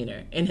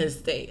misdemeanor in his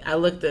state. I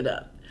looked it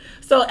up.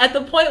 So at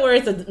the point where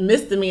it's a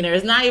misdemeanor,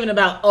 it's not even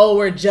about,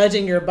 we're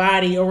judging your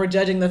body or we're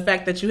judging the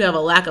fact that you have a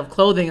lack of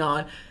clothing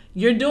on.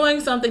 You're doing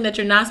something that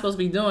you're not supposed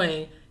to be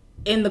doing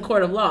in the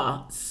court of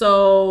law.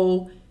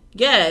 So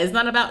yeah, it's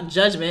not about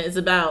judgment. It's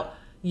about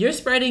you're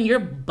spreading your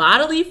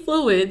bodily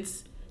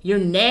fluids, your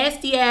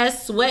nasty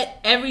ass sweat,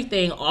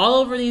 everything all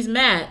over these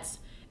mats.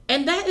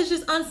 And that is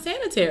just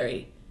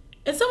unsanitary.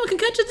 And someone can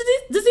catch a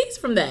disease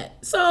from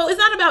that. So it's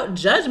not about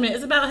judgment.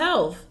 It's about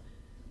health.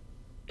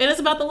 And it's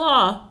about the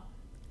law.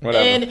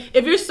 Whatever. And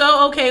if you're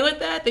so okay with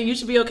that, then you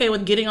should be okay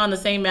with getting on the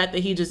same mat that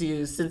he just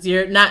used, since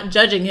you're not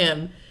judging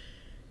him.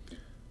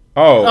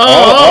 All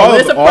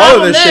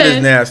of this shit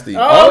is nasty.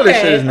 All of this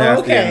shit is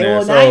nasty in there.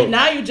 Well, so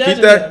now you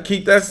judging him.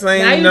 Keep that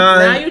same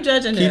now you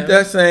judging him. Keep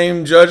that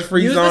same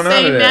judge-free zone out of there.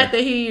 Use the same mat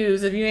that he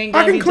used. If you ain't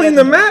gonna I can clean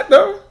the mat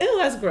though. Ew,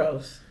 that's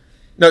gross.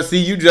 No, see,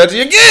 you judging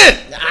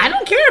again. I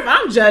don't care if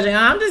I'm judging.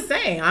 I'm just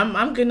saying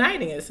I'm good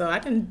nighting it, so I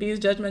can be as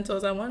judgmental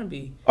as I want to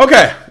be.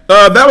 Okay,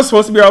 that was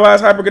supposed to be our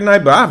last hyper good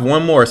night, but I have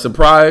one more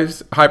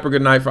surprise hyper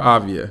good night for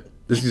Avia.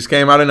 This just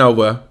came out of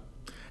nowhere,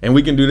 and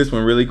we can do this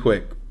one really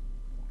quick.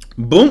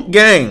 Boonk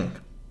Gang,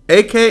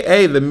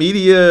 aka the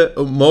media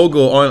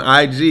mogul on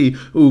IG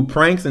who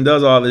pranks and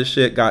does all this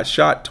shit, got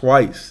shot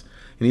twice,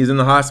 and he's in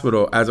the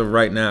hospital as of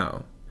right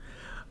now.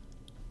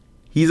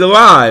 He's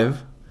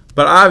alive.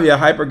 But Avia,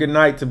 hyper good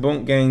night to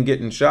Boonk Gang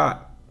getting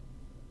shot.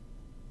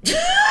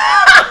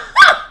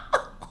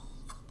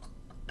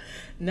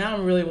 Now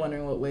I'm really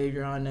wondering what wave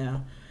you're on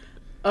now.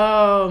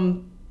 I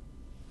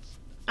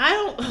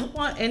don't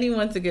want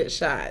anyone to get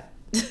shot.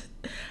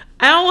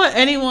 I don't want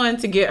anyone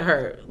to get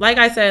hurt. Like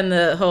I said in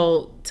the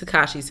whole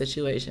Tekashi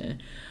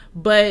situation.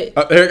 But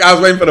I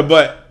was waiting for the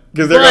but,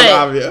 because there goes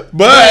Avia.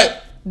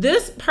 But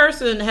this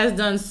person has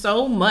done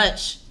so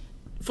much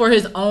for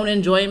his own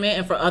enjoyment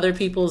and for other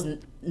people's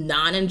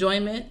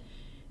non-enjoyment,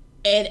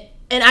 and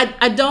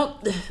I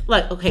don't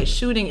like. Okay,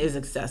 shooting is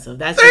excessive.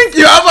 Thank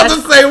you. I was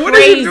about to say, what are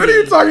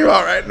you talking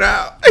about right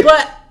now?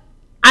 But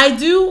I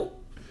do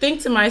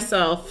think to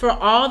myself, for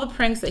all the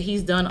pranks that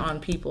he's done on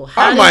people,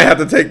 I might have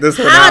to take this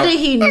one out. How did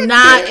he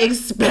not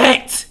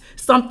expect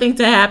something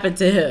to happen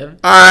to him?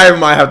 I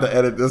might have to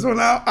edit this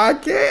one out. I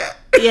can't.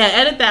 Yeah,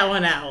 edit that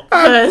one out.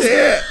 I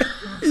can't.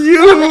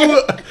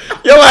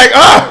 You're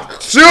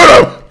like, shoot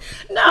him.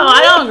 No,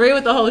 I don't agree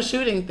with the whole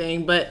shooting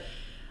thing, but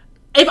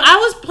if I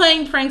was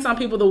playing pranks on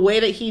people the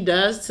way that he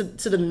does,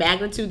 to the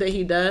magnitude that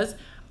he does,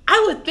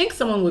 I would think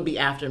someone would be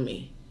after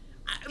me.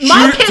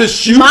 My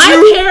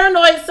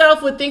paranoid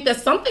self would think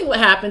that something would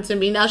happen to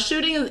me. Now,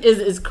 shooting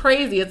is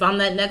crazy. It's on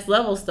that next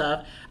level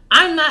stuff.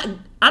 I'm not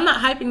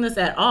hyping this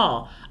at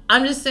all.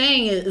 I'm just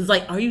saying it's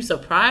like, are you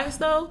surprised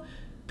though?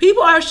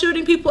 People are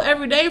shooting people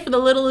every day for the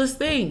littlest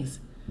things.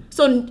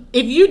 So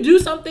if you do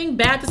something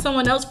bad to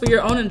someone else for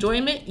your own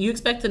enjoyment, you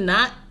expect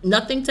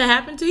nothing to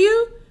happen to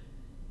you?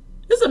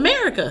 This is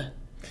America.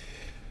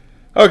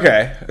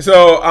 Okay,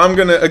 so I'm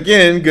gonna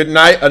again good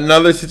night.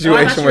 Another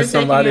situation where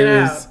somebody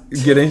is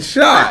getting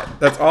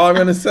shot. That's all I'm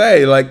gonna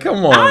say. Like,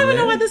 come on. I don't even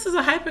know why this is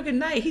a hyper good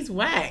night. He's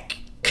whack.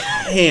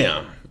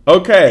 Damn.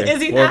 Okay.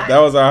 Is he not? That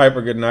was our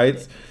hyper good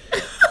nights.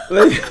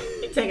 You're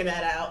taking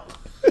that out.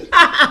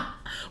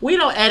 We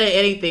don't edit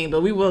anything,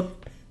 but we will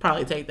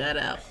probably take that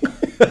out.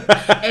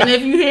 And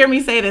if you hear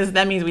me say this,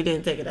 that means we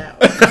didn't take it out.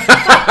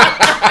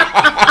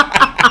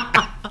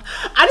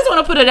 I just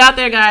want to put it out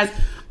there, guys.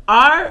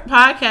 Our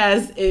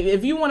podcast,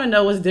 if you want to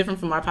know what's different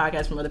from our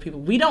podcast from other people,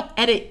 we don't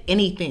edit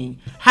anything.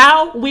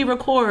 How we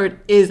record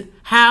is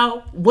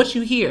what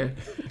you hear.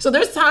 So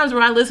there's times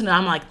where I listen and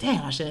I'm like,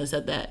 damn, I shouldn't have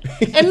said that.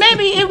 And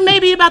maybe it may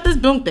be about this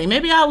boom thing.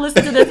 Maybe I'll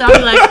listen to this and I'll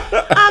be like,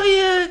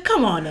 Avia,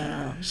 come on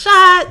now.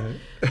 Shot.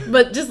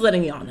 But just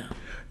letting y'all know.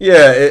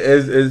 Yeah,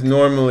 it's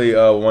normally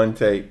one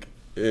take,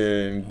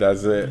 and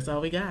that's it. That's all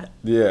we got.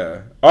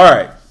 Yeah. All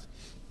right.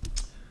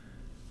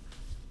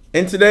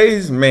 In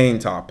today's main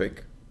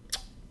topic,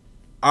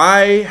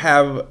 I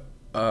have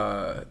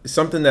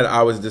something that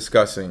I was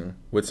discussing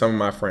with some of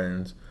my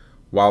friends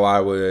while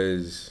I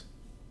was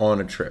on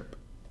a trip.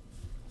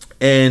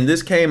 And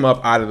this came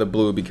up out of the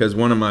blue because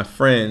one of my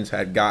friends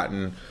had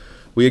gotten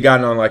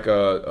on like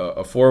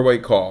a four-way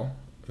call.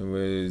 It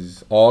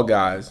was all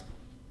guys.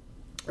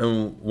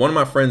 And one of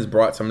my friends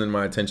brought something to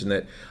my attention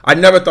that I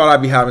never thought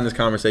I'd be having this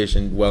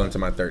conversation well into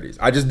my 30s.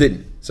 I just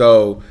didn't.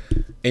 So,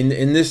 and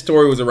this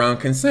story was around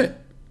consent.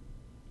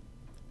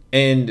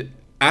 And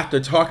after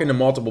talking to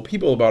multiple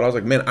people about it, I was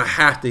like, man, I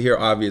have to hear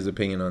Avia's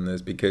opinion on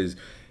this, because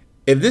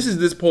if this is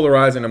this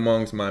polarizing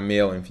amongst my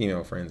male and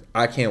female friends,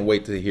 I can't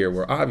wait to hear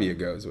where Avia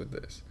goes with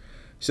this.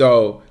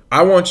 So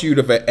I want you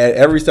to, at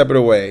every step of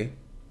the way,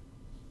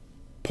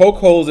 poke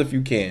holes if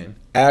you can,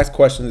 ask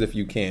questions if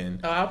you can.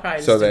 Oh, I'll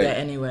probably just do that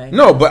anyway.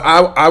 No, but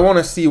I want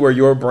to see where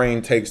your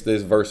brain takes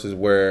this versus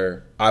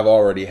where I've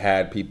already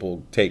had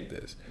people take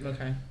this.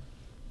 Okay.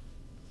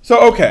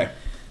 So, okay.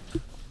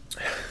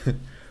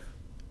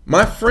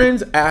 My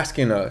friend's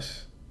asking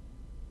us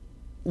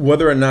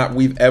whether or not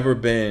we've ever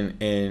been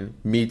in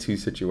Me Too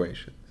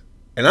situations.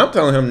 And I'm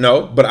telling him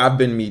no, but I've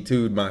been Me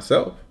Too'd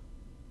myself.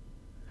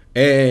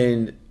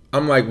 And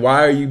I'm like,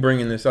 why are you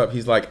bringing this up?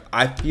 He's like,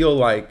 I feel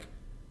like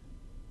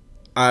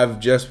I've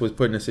just was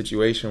put in a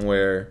situation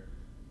where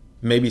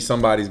maybe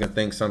somebody's going to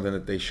think something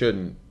that they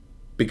shouldn't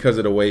because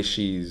of the way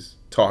she's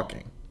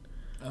talking.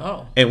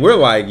 Oh. And we're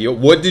like, yo,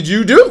 what did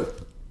you do?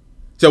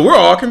 So we're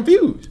all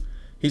confused.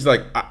 He's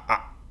like,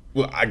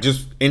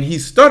 and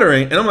he's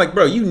stuttering. And I'm like,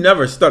 bro, you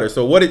never stutter.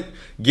 So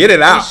get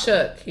it out.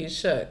 He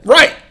shook.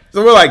 Right.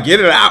 So we're like, get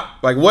it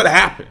out. Like, what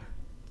happened?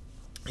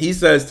 He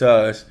says to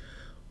us,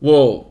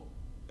 well,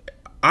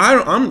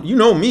 I'm you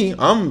know me.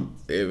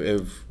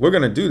 If we're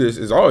going to do this,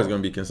 it's always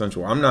going to be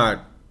consensual. I'm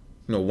not,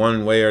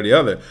 one way or the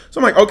other. So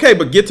I'm like, okay,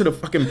 but get to the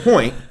fucking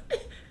point.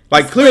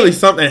 Like, clearly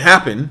something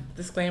happened.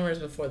 Disclaimers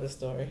before the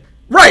story.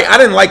 Right. I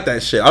didn't like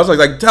that shit. I was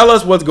like, tell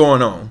us what's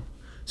going on.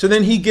 So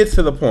then he gets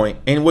to the point,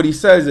 and what he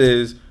says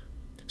is,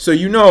 so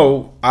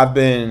I've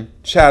been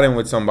chatting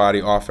with somebody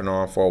off and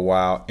on for a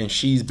while, and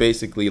she's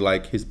basically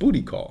like his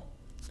booty call.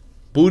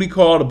 Booty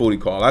call to booty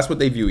call. That's what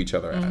they view each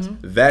other as.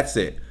 That's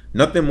it.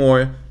 Nothing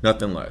more,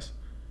 nothing less.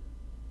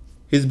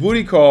 His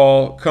booty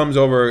call comes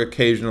over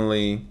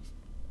occasionally,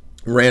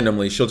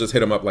 randomly. She'll just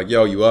hit him up like,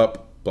 yo, you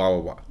up? Blah,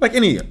 blah, blah. Like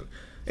any other.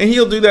 And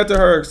he'll do that to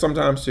her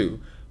sometimes too.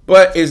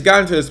 But it's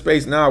gotten to a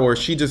space now where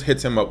she just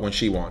hits him up when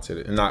she wants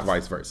it and not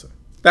vice versa.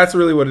 That's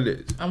really what it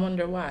is. I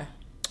wonder why.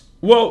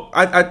 Well,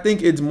 I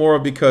think it's more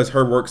because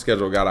her work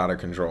schedule got out of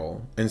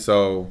control. And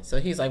so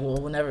he's like, well,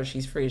 whenever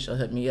she's free, she'll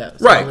hit me up.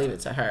 So right. I'll leave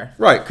it to her.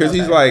 Right. Because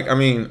he's like, I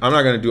mean, I'm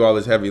not going to do all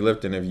this heavy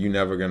lifting if you're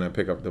never going to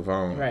pick up the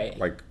phone. Right.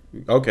 Like,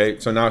 okay.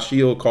 So now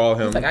she'll call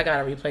him. He's like, I got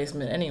a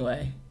replacement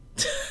anyway.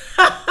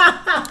 All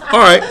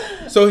right.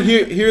 So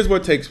here's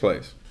what takes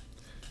place.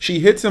 She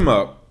hits him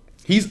up.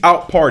 He's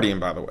out partying,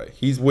 by the way.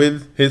 He's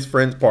with his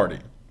friends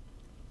partying.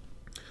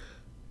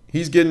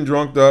 He's getting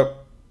drunked up.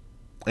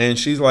 And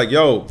she's like,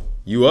 yo,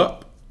 you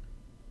up?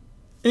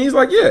 And he's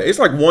like, yeah. It's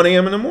like 1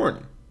 a.m. in the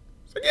morning.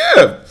 It's like,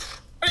 yeah.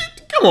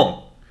 Come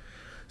on.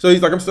 So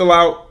he's like, I'm still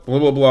out. Blah,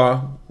 blah,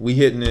 blah. We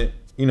hitting it,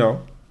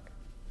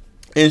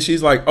 And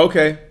she's like,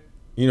 okay.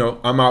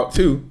 I'm out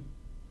too.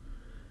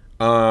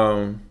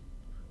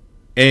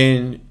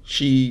 And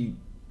she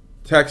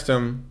texts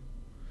him,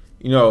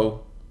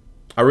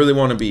 I really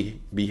want to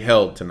be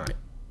held tonight.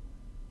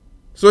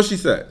 So what she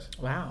says.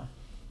 Wow.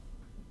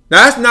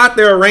 Now, that's not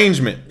their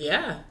arrangement.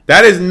 Yeah.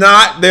 That is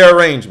not their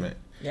arrangement.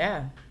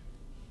 Yeah.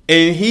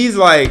 And he's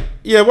like,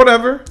 yeah,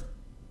 whatever.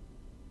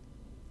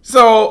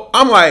 So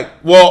I'm like,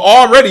 well,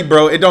 already,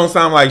 bro, it don't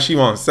sound like she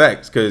wants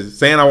sex, because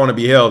saying I want to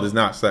be held is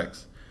not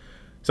sex.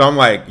 So I'm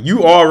like,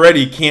 you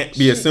already can't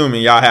be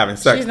assuming y'all having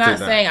sex. She's not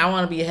saying I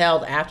want to be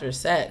held after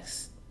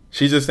sex.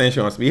 She's just saying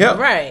she wants to be held.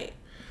 Right.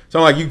 So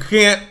I'm like, you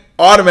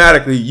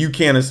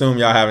can't assume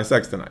y'all having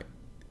sex tonight.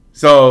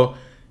 So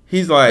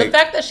he's like, the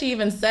fact that she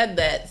even said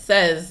that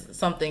says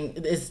something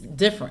is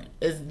different.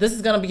 This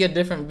is going to be a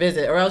different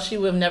visit, or else she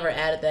would have never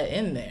added that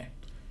in there.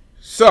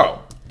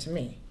 So to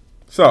me.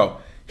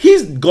 So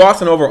he's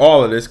glossing over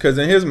all of this because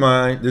in his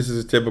mind, this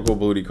is a typical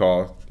booty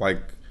call.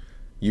 Like,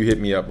 you hit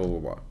me up, blah, blah,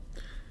 blah.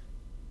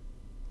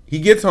 He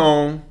gets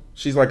home.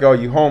 She's like, oh,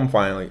 you home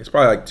finally. It's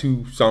probably like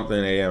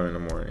 2-something a.m. in the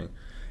morning.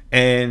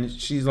 And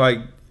she's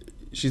like,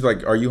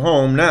 are you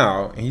home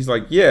now? And he's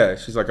like, yeah.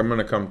 She's like, I'm going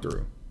to come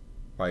through.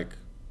 Like,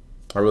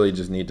 I really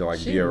just need to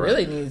be around.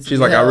 Really needs She's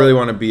like, I really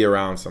want to be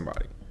around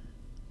somebody.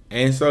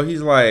 And so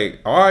he's like,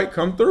 all right,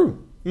 come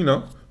through.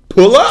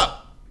 Pull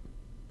up.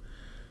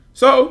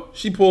 So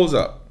she pulls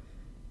up.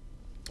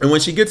 And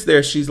when she gets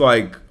there, she's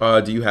like,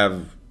 do you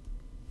have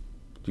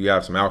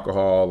some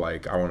alcohol?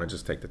 Like, I want to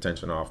just take the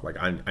tension off. Like,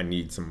 I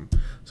need some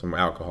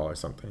alcohol or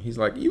something. He's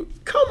like,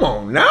 come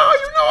on now.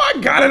 I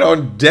got it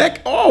on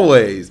deck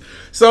always.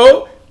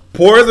 So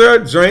pours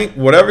her a drink,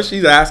 whatever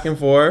she's asking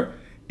for.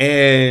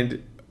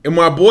 And And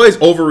my boys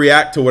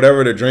overreact to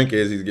whatever the drink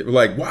is. He's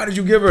like, why did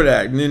you give her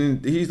that? And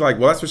then he's like,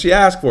 well, that's what she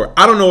asked for.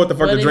 I don't know what the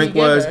fuck What the did drink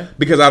you give was her?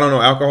 because I don't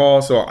know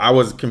alcohol. So I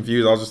was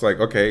confused. I was just like,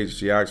 okay,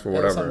 she asked for It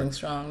was whatever. something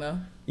strong though.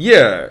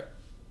 Yeah.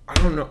 I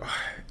don't know.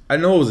 I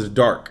know it was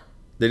dark.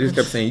 They just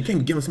kept saying, you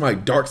can't give somebody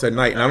darks at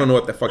night. And I don't know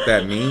what the fuck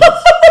that means.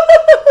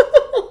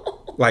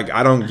 Like,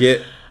 I don't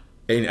get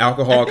in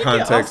alcohol I think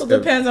context. it also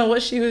depends on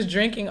what she was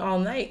drinking all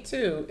night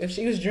too. If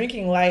she was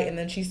drinking light and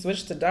then she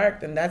switched to dark,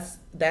 then that's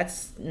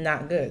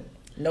not good.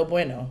 No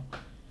bueno.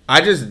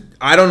 I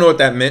don't know what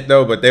that meant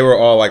though, but they were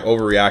all like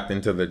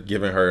overreacting to the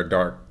giving her a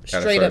dark. at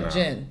a Straight certain up hour.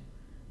 gin.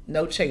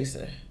 No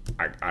chaser.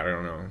 I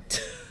don't know.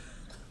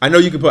 I know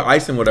you could put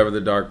ice in whatever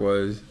the dark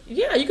was.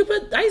 Yeah, you could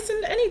put ice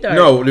in any dark.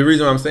 No, the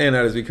reason I'm saying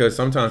that is because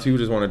sometimes people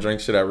just want to drink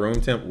shit at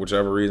room temp,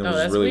 whichever reason, Oh, which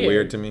is that's really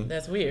weird to me.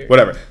 That's weird.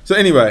 Whatever. So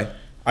anyway,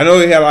 I know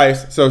they have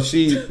ice. So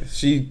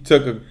she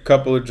took a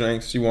couple of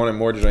drinks. She wanted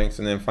more drinks,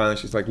 and then finally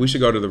she's like, "We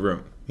should go to the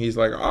room." He's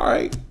like, "All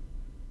right."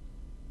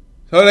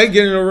 So they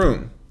get in the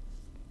room.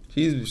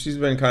 She's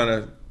been kind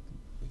of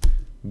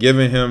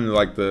giving him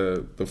like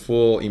the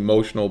full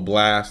emotional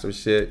blast of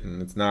shit,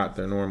 and it's not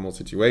their normal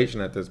situation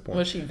at this point.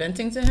 Was she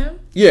venting to him?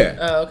 Yeah.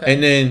 Oh, okay.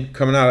 And then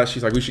coming out,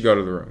 she's like, "We should go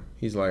to the room."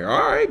 He's like,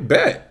 "All right,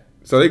 bet."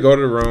 So they go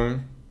to the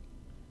room,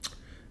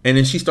 and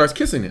then she starts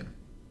kissing him.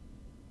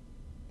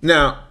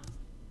 Now,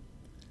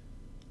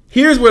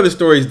 here's where the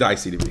story is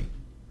dicey to me.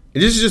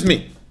 And this is just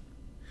me.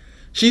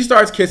 She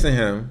starts kissing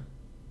him.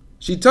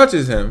 She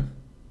touches him.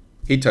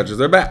 He touches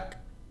her back.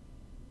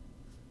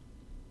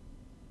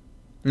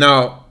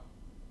 Now,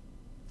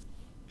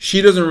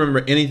 she doesn't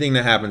remember anything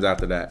that happens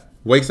after that.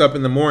 Wakes up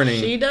in the morning.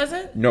 She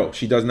doesn't? No,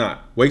 she does not.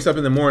 Wakes up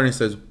in the morning and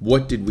says,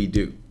 "What did we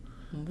do?"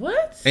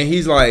 What? And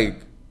he's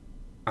like,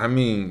 "I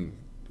mean,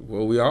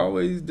 what we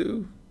always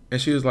do."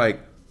 And she was like,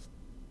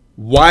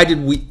 "Why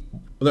did we?"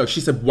 Look, she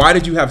said, "Why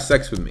did you have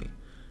sex with me?"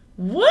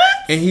 What?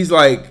 And he's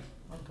like,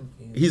 I'm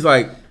confused.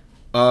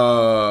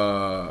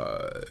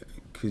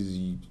 "Cause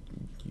you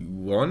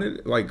wanted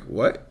it? Like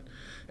what?"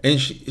 And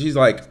she's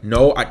like,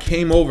 "No, I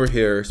came over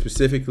here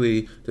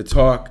specifically to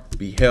talk,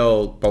 be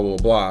held, blah, blah,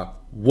 blah.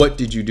 What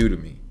did you do to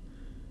me?"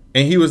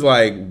 And he was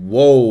like,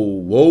 whoa,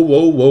 whoa,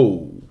 whoa,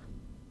 whoa.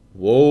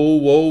 Whoa,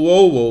 whoa,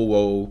 whoa, whoa,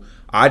 whoa.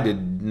 I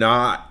did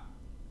not.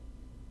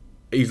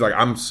 He's like,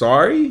 "I'm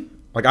sorry.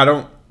 Like, I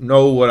don't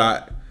know what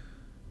I."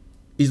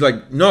 He's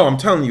like, "No, I'm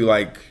telling you,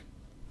 like,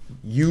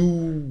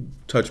 you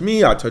touch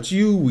me, I touch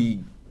you.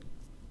 We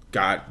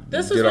got.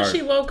 This was when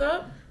she woke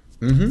up?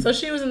 Mm-hmm. So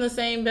she was in the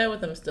same bed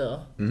with him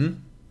still. Mm-hmm.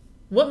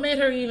 What made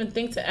her even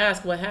think to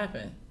ask what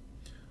happened?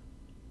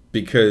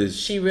 Because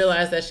She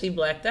realized that she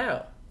blacked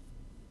out.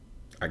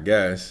 I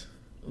guess.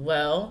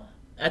 Well,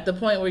 at the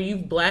point where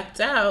you've blacked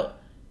out,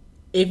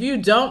 if you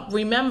don't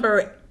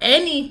remember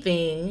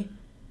anything,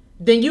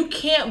 then you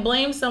can't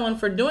blame someone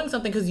for doing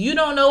something because you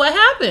don't know what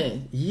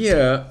happened.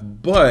 Yeah,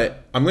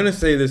 but I'm gonna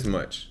say this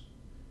much.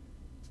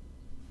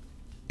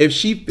 If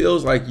she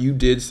feels like you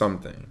did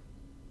something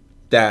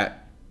that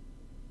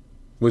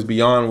was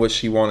beyond what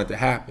she wanted to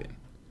happen,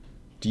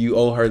 do you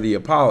owe her the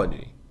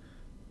apology?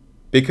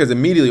 Because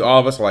immediately all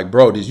of us are like,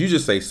 "Bro, did you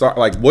just say sorry?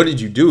 Like, what did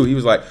you do?" He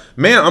was like,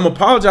 "Man, I'm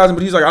apologizing,"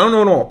 but he's like, "I don't know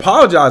what I'm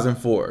apologizing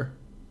for."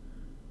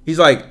 He's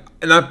like,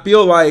 and I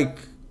feel like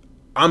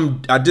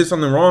I did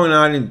something wrong,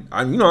 and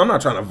I'm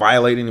not trying to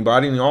violate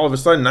anybody, and all of a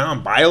sudden now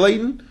I'm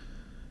violating.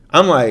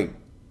 I'm like,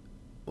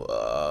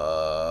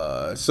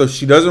 so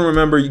she doesn't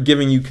remember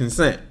giving you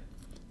consent.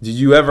 Did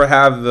you ever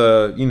have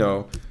the,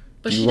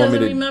 But do she you want me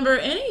doesn't to- remember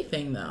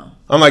anything, though.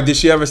 I'm like, did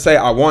she ever say,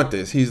 "I want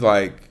this"? He's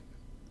like,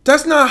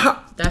 that's not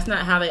how. That's not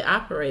how they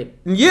operate.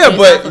 Yeah, based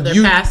but off of their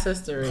you- past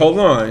history. Hold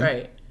on.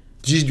 Right.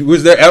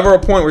 Was there ever a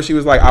point where she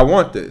was like, "I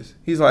want this"?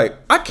 He's like,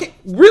 "I can't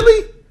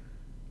really."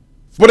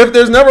 But if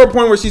there's never a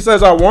point where she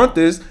says, "I want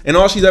this," and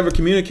all she's ever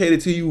communicated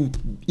to you,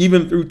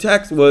 even through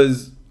text,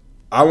 was,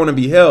 "I want to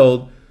be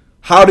held,"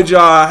 how did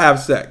y'all have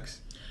sex?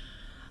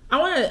 I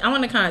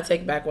want to kind of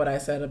take back what I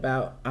said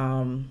about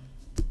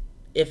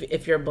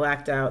if you're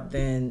blacked out,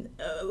 then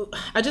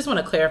I just want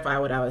to clarify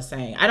what I was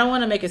saying. I don't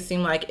want to make it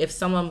seem like if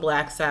someone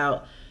blacks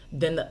out,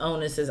 then the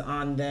onus is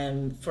on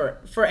them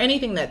for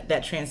anything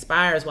that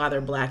transpires while they're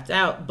blacked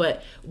out.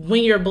 But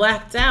when you're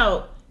blacked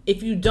out,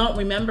 if you don't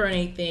remember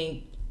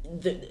anything,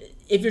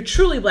 if you're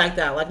truly blacked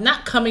out, like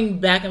not coming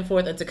back and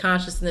forth into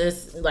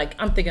consciousness, like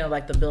I'm thinking of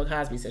like the Bill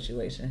Cosby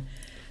situation,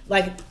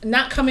 like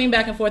not coming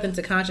back and forth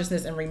into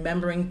consciousness and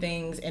remembering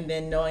things and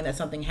then knowing that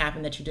something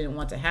happened that you didn't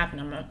want to happen.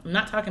 I'm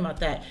not talking about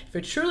that. If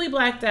you're truly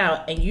blacked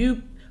out and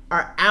you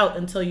are out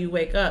until you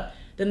wake up,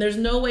 then there's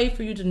no way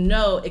for you to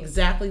know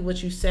exactly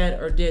what you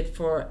said or did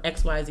for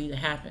XYZ to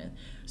happen.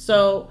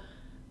 So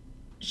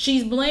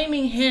she's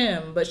blaming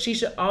him, but she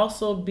should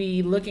also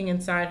be looking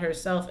inside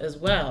herself as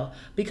well.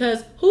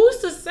 Because who's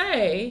to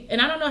say,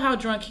 and I don't know how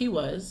drunk he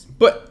was.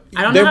 But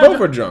I don't they know how both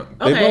were drunk.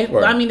 Okay, They both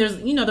were. I mean, there's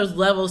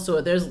levels to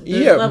it. There's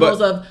Yeah, levels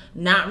but- of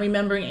not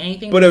remembering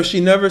anything. But if she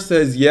never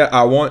says, "Yeah,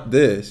 I want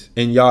this,"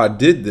 and y'all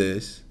did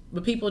this,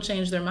 But people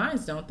change their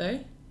minds, don't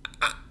they?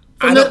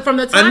 From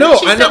the time that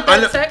she sent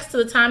that text to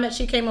the time that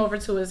she came over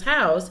to his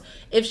house,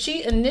 if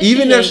she initiates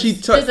even if she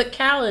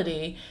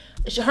physicality,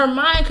 her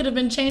mind could have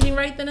been changing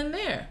right then and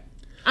there.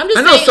 I'm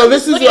just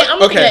saying. I'm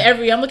looking at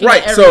every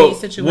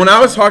situation. When I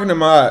was talking to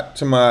my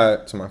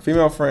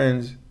female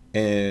friends,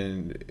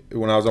 and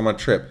when I was on my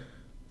trip,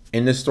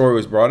 and this story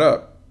was brought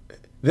up,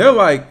 they're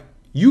like,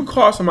 you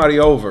call somebody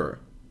over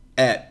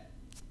at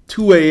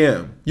 2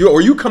 a.m.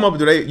 You come up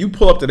today, you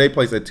pull up to their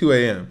place at 2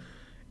 a.m.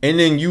 and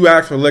then you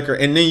ask for liquor,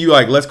 and then you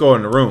like, let's go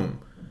in the room.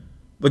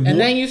 Like, and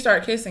then you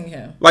start kissing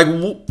him. Like,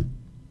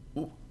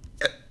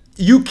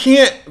 you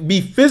can't be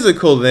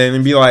physical then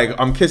and be like,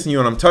 I'm kissing you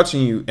and I'm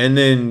touching you, and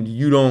then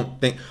you don't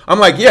think. I'm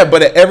like, yeah,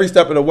 but at every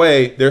step of the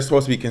way, there's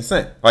supposed to be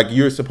consent. Like,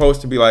 you're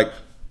supposed to be like,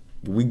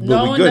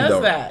 no one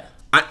does that.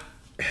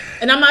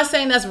 And I'm not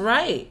saying that's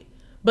right.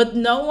 But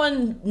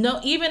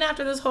even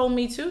after this whole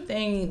Me Too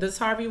thing, this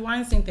Harvey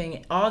Weinstein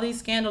thing, all these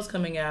scandals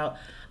coming out,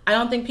 I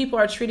don't think people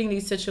are treating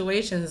these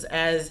situations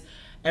as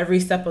every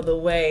step of the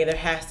way there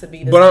has to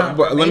be this confirmation.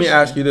 But let me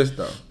ask you this,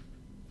 though.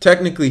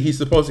 Technically, he's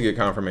supposed to get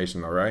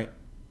confirmation, though, right?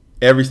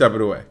 Every step of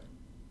the way.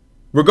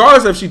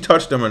 Regardless if she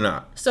touched him or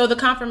not. So the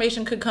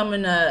confirmation could come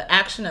in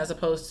action as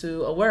opposed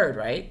to a word,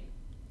 right?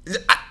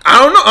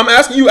 I don't know. I'm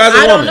asking you as a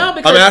woman. I don't know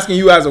because I'm asking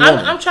you as a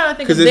woman. I'm trying to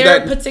think of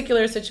their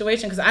particular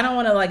situation because I don't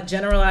want to like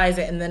generalize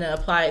it and then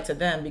apply it to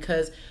them,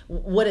 because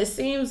what it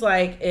seems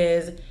like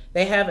is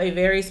they have a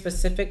very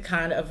specific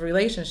kind of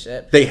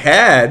relationship. They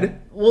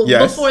had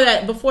yes.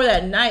 before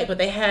that night, but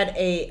they had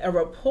a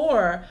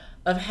rapport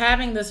of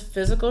having this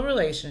physical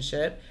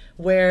relationship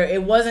where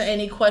it wasn't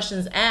any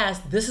questions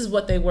asked. This is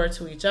what they were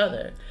to each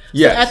other.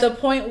 Yes. So at the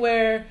point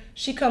where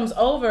she comes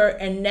over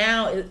and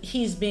now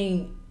he's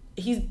being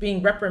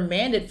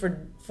reprimanded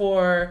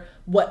for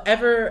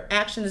whatever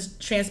actions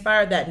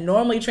transpired that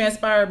normally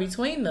transpire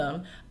between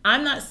them.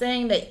 I'm not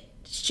saying that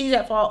she's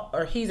at fault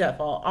or he's at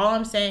fault. All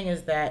I'm saying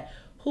is that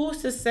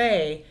who's to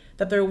say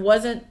that there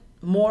wasn't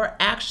more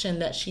action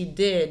that she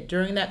did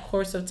during that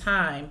course of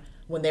time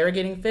when they were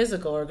getting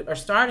physical or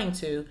starting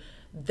to,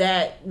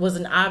 that was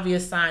an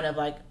obvious sign of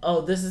like,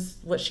 oh, this is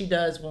what she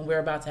does when we're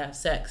about to have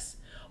sex.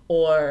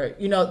 Or,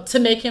 to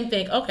make him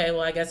think, okay,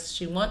 well, I guess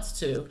she wants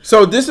to.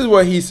 So this is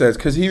what he says,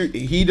 because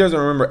he doesn't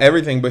remember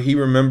everything, but he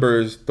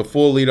remembers the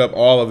full lead up,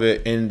 all of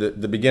it, in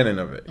the beginning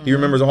of it. Mm-hmm. He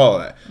remembers all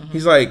of that. Mm-hmm.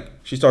 He's like,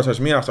 she starts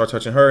touching me, I start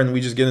touching her, and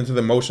we just get into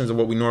the motions of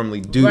what we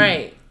normally do.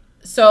 Right.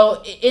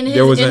 So in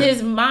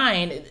his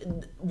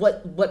mind,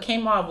 what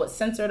came off, what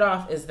censored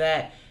off, is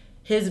that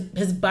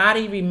his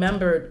body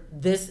remembered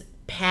this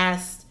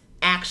past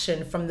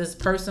action from this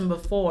person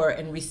before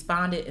and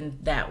responded in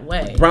that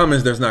way. The problem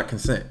is there's not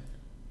consent.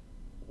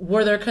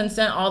 Were there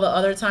consent all the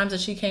other times that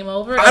she came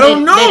over? I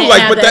don't know.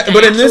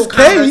 But in this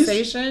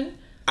case,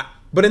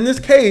 but in this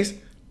case,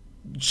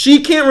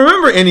 she can't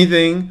remember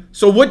anything.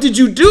 So what did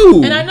you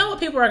do? And I know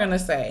what people are going to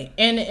say.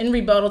 And in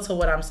rebuttal to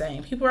what I'm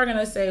saying, people are going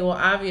to say, well,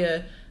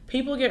 Avia,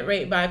 people get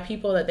raped by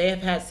people that they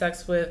have had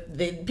sex with.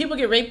 People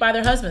get raped by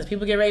their husbands.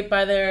 People get raped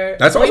by their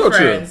That's boyfriends.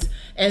 Also true.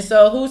 And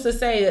so who's to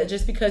say that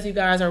just because you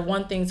guys are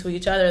one thing to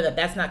each other,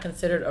 that's not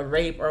considered a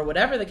rape or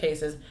whatever the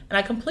case is. And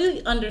I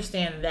completely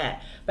understand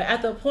that. But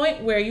at the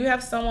point where you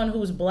have someone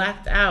who's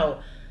blacked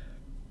out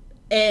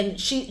and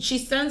she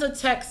sends a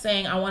text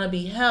saying, I want to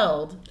be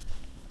held.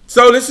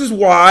 So this is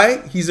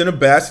why he's in a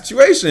bad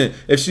situation.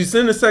 If she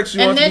sends a text, she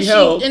wants to be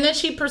held. And then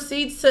she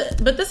proceeds to,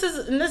 but this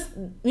is, in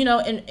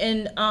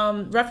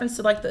reference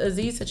to like the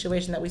Aziz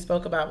situation that we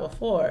spoke about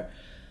before.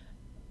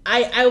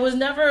 I was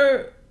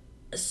never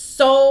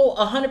so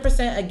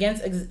 100%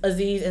 against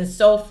Aziz and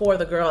so for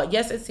the girl.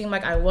 Yes, it seemed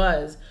like I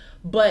was,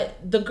 but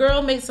the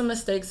girl made some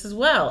mistakes as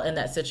well in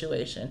that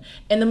situation.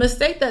 And the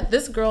mistake that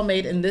this girl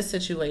made in this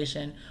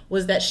situation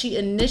was that she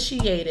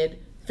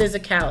initiated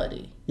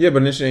physicality. Yeah,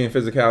 but initiating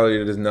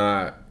physicality does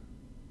not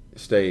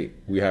state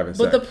we haven't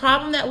sex. But the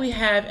problem that we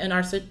have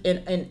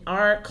in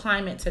our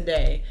climate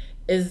today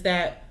is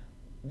that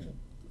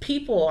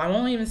people, I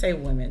won't even say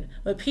women,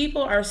 but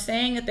people are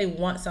saying that they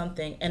want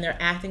something and they're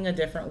acting a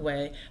different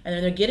way, and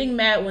then they're getting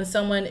mad when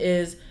someone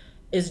is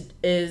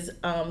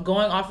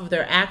going off of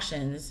their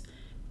actions.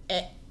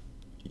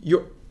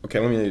 Okay,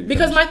 let me.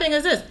 Because my thing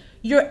is this: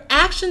 your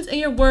actions and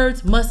your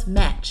words must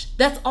match.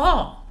 That's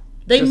all.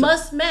 They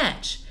must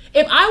match.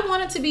 If I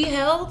wanted to be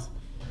held,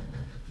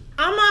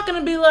 I'm not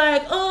gonna be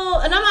like, oh,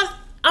 and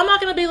I'm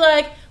not gonna be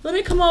like, let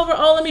me come over,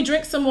 let me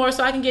drink some more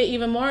so I can get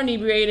even more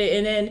inebriated,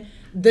 and then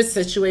this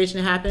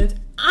situation happens.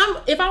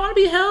 If I want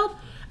to be held,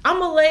 I'm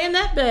gonna lay in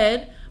that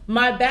bed.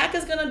 My back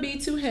is gonna be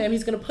to him.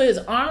 He's gonna put his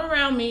arm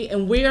around me,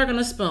 and we are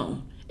gonna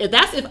spoon. If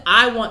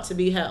I want to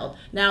be held.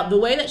 Now, the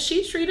way that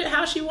she treated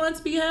how she wants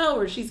to be held,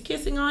 where she's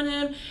kissing on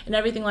him and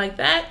everything like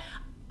that,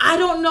 I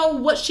don't know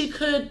what she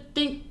could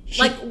think.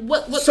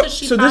 What could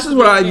she? So this is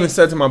what I even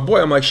said to my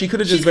boy. I'm like, she could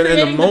have just been in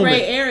the moment. She's creating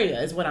a gray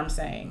area, is what I'm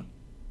saying.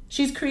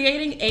 She's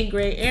creating a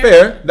gray area.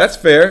 Fair. That's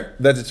fair.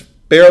 That's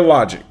fair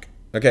logic.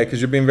 Okay,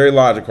 because you're being very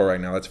logical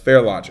right now. That's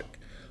fair logic.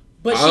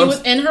 But she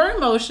was in her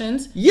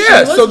emotions.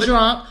 Yeah, she was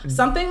drunk.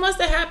 Something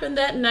must have happened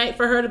that night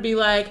for her to be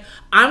like,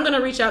 I'm going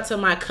to reach out to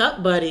my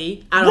cup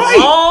buddy out of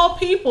all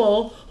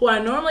people who I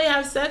normally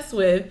have sex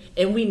with.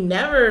 And we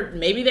never,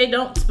 maybe they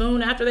don't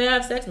spoon after they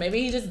have sex.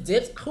 Maybe he just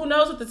dips. Who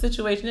knows what the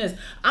situation is.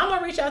 I'm going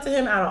to reach out to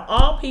him out of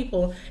all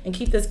people and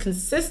keep this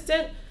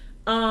consistent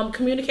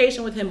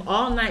communication with him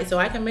all night so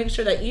I can make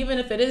sure that even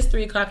if it is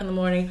 3 o'clock in the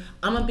morning,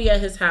 I'm going to be at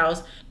his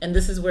house and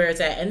this is where it's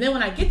at. And then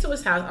when I get to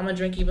his house, I'm going to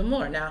drink even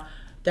more. Now,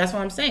 that's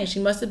what I'm saying. She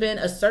must have been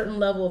a certain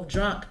level of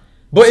drunk.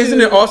 But isn't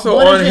it also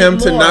on him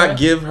to not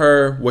give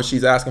her what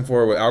she's asking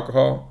for with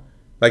alcohol?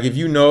 Like if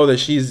you know that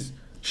she's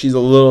a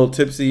little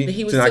tipsy, but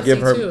he was to not tipsy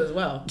give her too as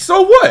well.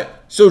 So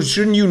what? So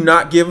shouldn't you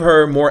not give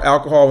her more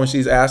alcohol when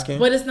she's asking?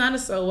 But it's not a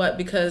so what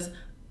because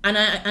and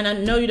I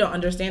know you don't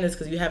understand this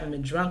because you haven't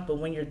been drunk. But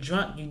when you're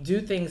drunk, you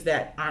do things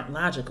that aren't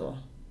logical.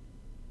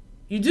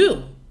 You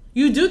do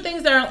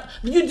things that are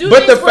you do.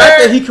 But the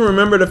fact that he can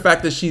remember the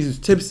fact that she's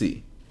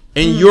tipsy.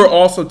 And you're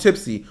also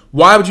tipsy.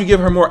 Why would you give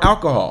her more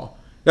alcohol?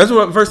 That's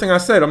what the first thing I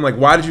said. I'm like,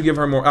 why did you give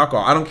her more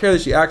alcohol? I don't care that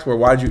she asked for it.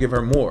 Why did you give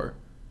her more?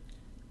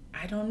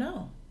 I don't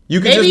know.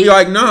 You could just be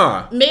like,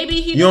 nah. Maybe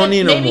you don't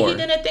need no more. Maybe he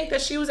didn't think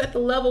that she was at the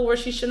level where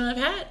she shouldn't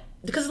have had.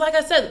 Because like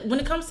I said, when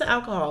it comes to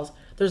alcohols,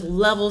 there's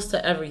levels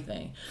to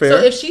everything. Fair. So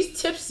if she's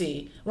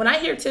tipsy, when I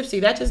hear tipsy,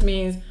 that just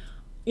means,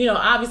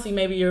 obviously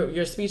maybe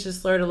your speech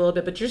is slurred a little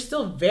bit, but you're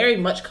still very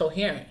much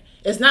coherent.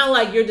 It's not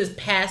like you're just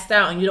passed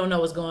out and you don't know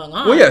what's going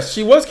on. Well, yes,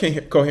 she was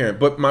coherent.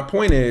 But my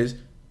point is,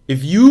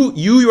 if you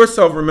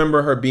yourself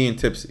remember her being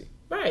tipsy.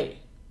 Right.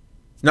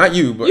 Not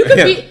you, but you can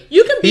him.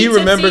 You can be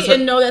tipsy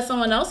and know that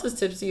someone else is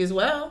tipsy as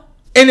well.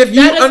 And if you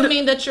that doesn't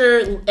mean that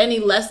you're any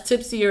less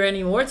tipsy or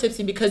any more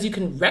tipsy because you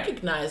can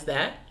recognize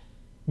that.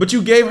 But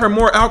you gave her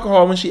more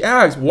alcohol when she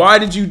asked. Why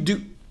did you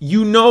do...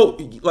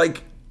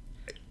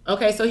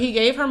 Okay, so he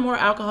gave her more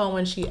alcohol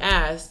when she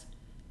asked.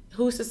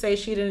 Who's to say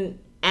she didn't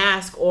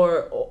ask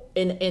or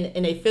in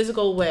a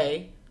physical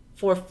way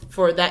for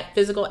that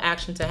physical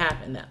action to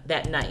happen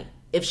that night?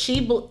 If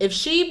she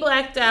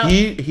blacked out,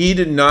 he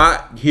did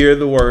not hear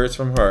the words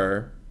from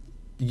her.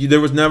 There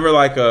was never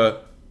like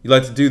a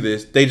let's do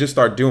this. They just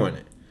start doing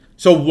it.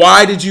 So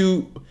why did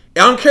you? I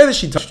don't care that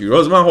she touched you. That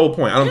was my whole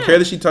point. I don't care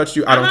that she touched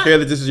you. I don't care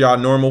that this is your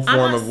normal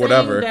form of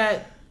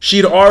whatever.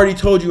 She'd already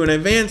told you in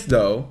advance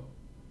though.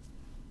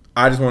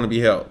 I just want to be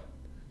held.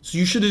 So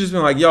you should have just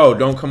been like, yo,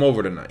 don't come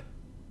over tonight.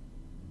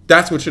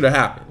 That's what should have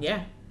happened.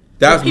 Yeah.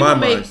 That's my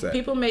mindset.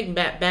 People make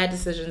bad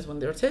decisions when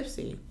they're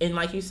tipsy. And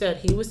like you said,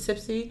 he was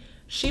tipsy.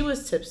 She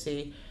was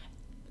tipsy.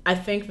 I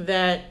think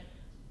that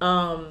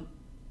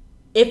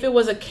if it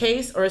was a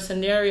case or a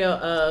scenario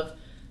of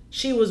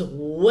she was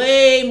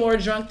way more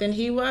drunk than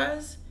he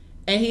was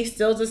and he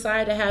still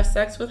decided to have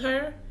sex with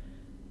her,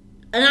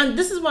 and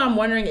this is what I'm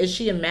wondering, is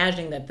she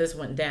imagining that this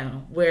went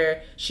down,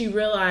 where she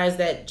realized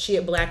that she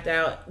had blacked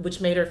out,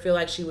 which made her feel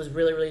like she was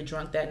really, really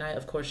drunk that night.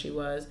 Of course she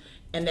was.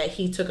 And that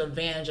he took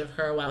advantage of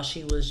her while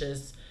she was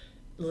just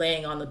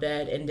laying on the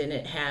bed and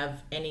didn't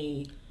have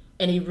any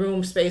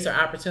room, space, or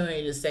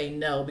opportunity to say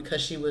no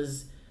because she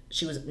was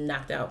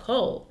knocked out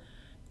cold.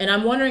 And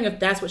I'm wondering if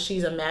that's what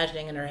she's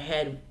imagining in her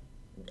head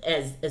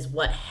as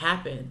what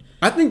happened.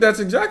 I think that's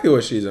exactly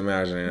what she's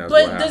imagining.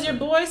 But does your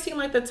boy seem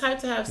like the type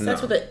to have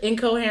sex with an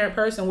incoherent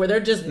person where they're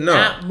just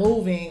not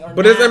moving?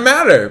 But it doesn't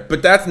matter.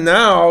 But that's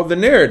now the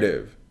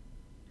narrative.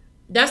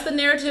 That's the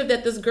narrative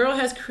that this girl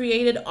has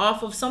created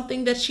off of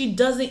something that she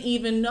doesn't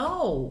even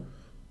know.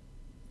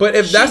 But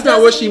if that's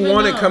not what she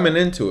wanted coming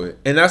into it,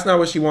 and that's not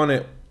what she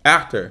wanted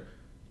after,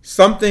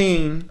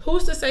 something...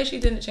 Who's to say she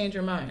didn't change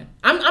her mind?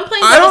 I'm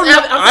playing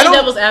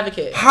devil's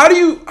advocate. How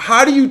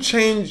do you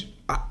change...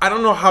 I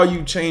don't know how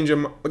you change your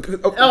mind.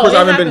 Because I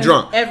haven't been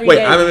drunk. Wait,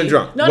 I haven't been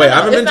drunk. I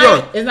haven't been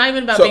drunk. It's not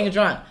even about being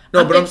drunk.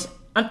 No,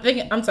 I'm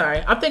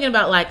thinking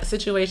about like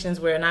situations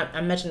where, and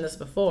I mentioned this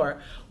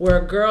before, where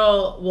a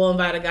girl will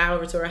invite a guy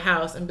over to her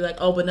house and be like,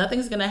 oh, but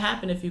nothing's going to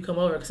happen if you come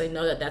over, because they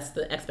know that that's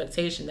the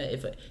expectation, that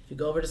if you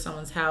go over to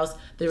someone's house,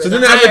 so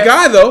then as a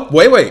guy though,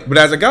 but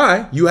as a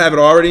guy, you have it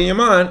already in your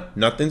mind,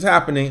 nothing's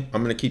happening,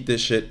 I'm going to keep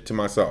this shit to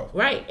myself.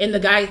 Right, and the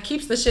guy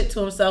keeps the shit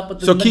to himself, but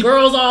the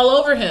girl's all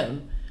over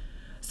him.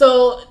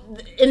 So,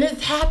 and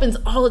it happens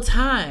all the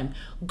time.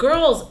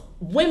 Girls,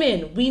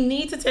 women, we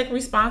need to take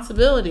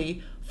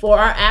responsibility for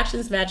our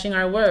actions matching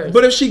our words.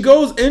 But if she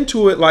goes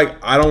into it like,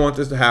 I don't want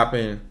this to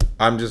happen,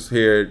 I'm just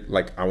here,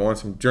 like, I want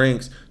some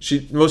drinks. She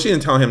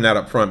didn't tell him that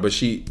up front, but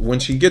when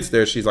she gets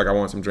there, she's like, I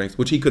want some drinks,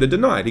 which he could have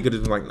denied. He could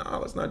have been like, nah,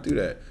 let's not do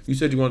that. You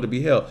said you wanted to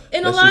be held.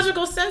 In a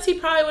logical sense, he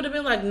probably would have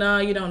been like, nah,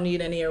 you don't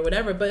need any or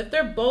whatever. But if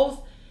they're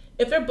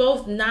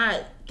both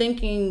not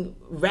thinking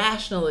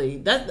rationally,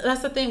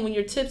 that's the thing. When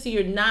you're tipsy,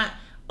 you're not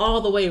all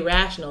the way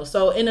rational.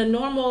 So in a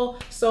normal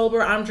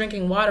sober, I'm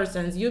drinking water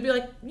sense, you'd be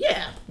like,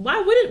 yeah,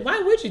 why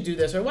would you do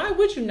this, or why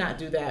would you not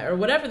do that, or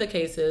whatever the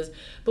case is.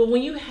 But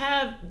when you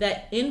have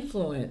that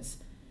influence,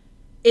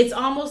 it's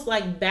almost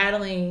like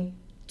battling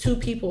two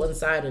people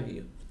inside of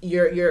you.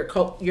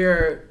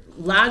 Your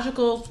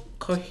logical,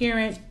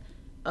 coherent,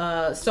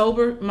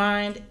 sober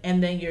mind,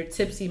 and then your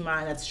tipsy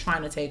mind that's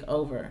trying to take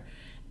over.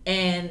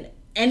 and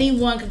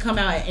anyone can come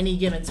out at any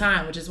given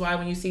time, which is why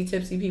when you see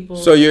tipsy people,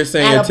 So you're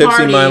saying at a a tipsy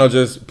party, mind will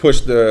just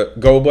push the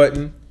go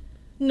button?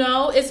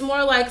 No, it's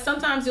more like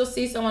sometimes you'll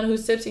see someone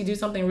who's tipsy do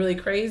something really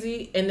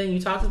crazy, and then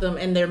you talk to them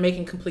and they're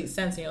making complete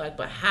sense, and you're like,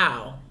 but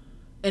how?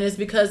 And it's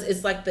because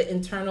it's like the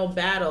internal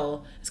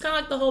battle. It's kind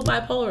of like the whole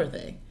bipolar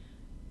thing.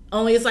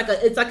 Only it's like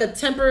a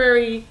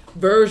temporary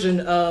version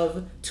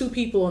of two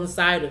people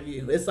inside of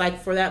you. It's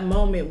like for that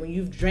moment when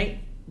you've drank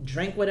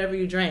whatever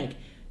you drank,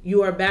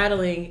 you are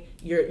battling.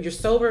 Your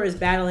sober is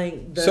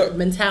battling the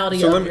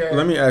mentality of your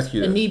let me ask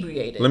you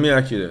inebriated. Let me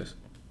ask you this: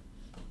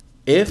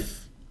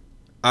 if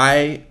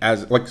I,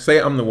 as like, say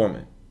I'm the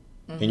woman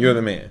and you're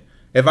the man,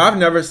 if I've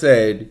never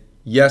said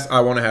yes, I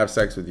want to have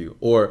sex with you,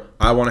 or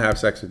I want to have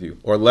sex with you,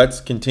 or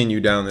let's continue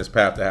down this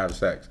path to have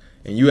sex,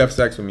 and you have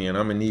sex with me and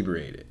I'm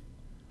inebriated,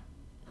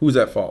 who's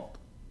at fault?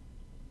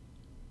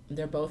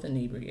 They're both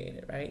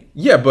inebriated, right?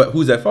 Yeah, but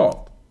who's at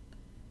fault?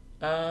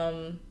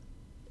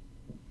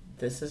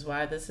 This is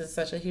why this is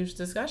such a huge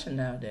discussion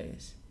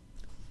nowadays.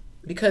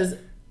 Because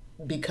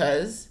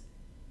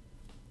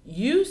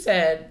you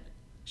said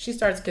she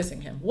starts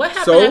kissing him. What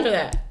happened after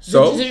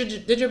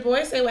that? Did your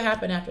boy say what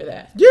happened after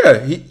that?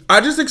 Yeah,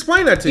 I just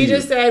explained that to you. He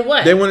just said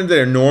what? They went into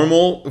their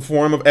normal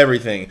form of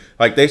everything.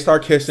 Like they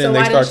start kissing,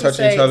 they start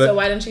touching each other. So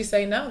why didn't she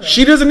say no then?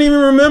 She doesn't even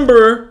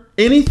remember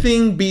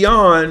anything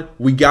beyond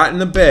we got in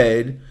the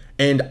bed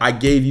and I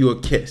gave you a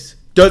kiss.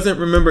 Doesn't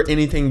remember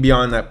anything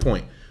beyond that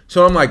point.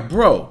 So I'm like,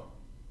 bro,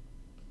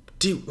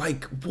 dude,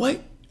 like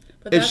what?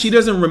 If she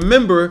doesn't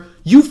remember,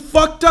 you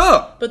fucked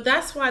up. But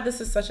that's why this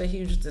is such a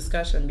huge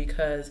discussion,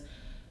 because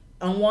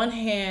on one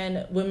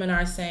hand, women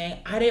are saying,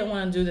 I didn't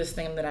want to do this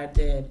thing that I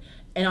did.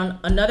 And on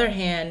another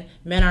hand,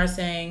 men are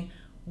saying,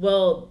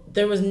 well,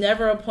 there was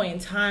never a point in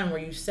time where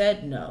you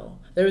said no.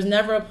 There was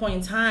never a point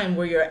in time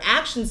where your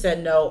action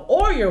said no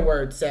or your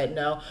words said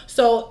no.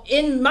 So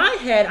in my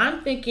head,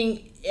 I'm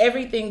thinking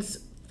everything's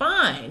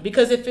fine.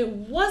 Because if it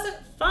wasn't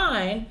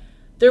fine,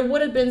 there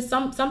would have been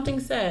something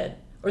said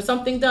or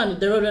something done.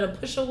 There would have been a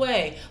push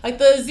away. Like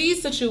the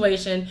Aziz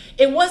situation,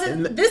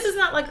 this is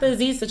not like the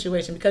Aziz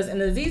situation, because in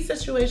the Aziz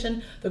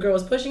situation, the girl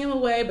was pushing him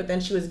away, but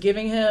then she was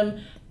giving him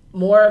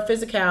more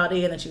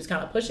physicality, and then she was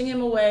kind of pushing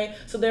him away.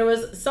 So there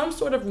was some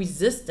sort of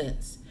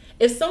resistance.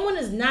 If someone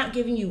is not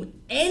giving you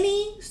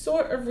any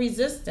sort of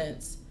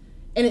resistance,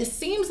 and it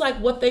seems like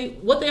what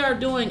they are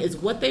doing is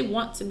what they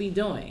want to be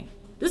doing,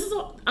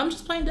 I'm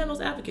just playing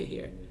devil's advocate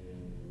here,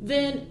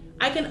 then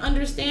I can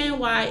understand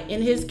why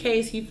in his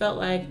case he felt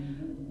like,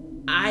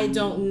 I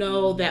don't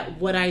know that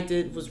what I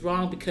did was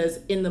wrong, because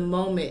in the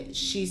moment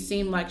she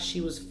seemed like she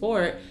was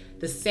for it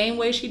the same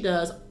way she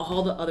does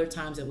all the other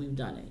times that we've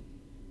done it.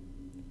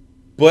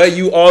 But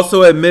you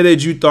also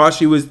admitted you thought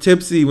she was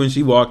tipsy when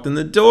she walked in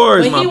the door.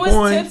 But he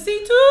was tipsy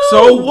too.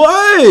 So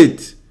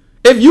what?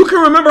 If you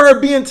can remember her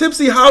being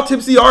tipsy, how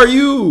tipsy are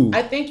you?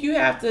 I think you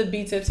have to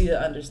be tipsy to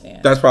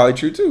understand. That's probably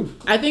true too.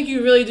 I think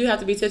you really do have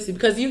to be tipsy,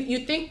 because you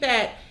think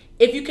that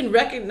if you can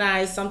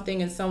recognize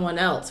something in someone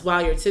else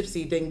while you're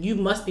tipsy, then you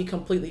must be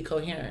completely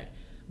coherent.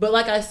 But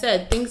like I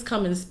said, things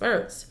come in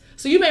spurts.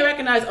 So you may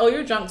recognize, oh,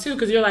 you're drunk too,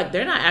 because you're like,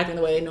 they're not acting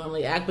the way they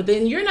normally act. But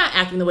then you're not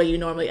acting the way you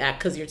normally act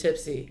because you're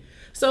tipsy.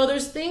 So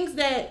there's things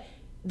that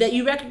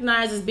you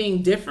recognize as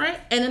being different.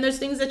 And then there's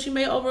things that you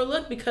may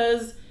overlook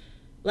because,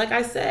 like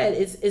I said,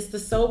 it's the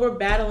sober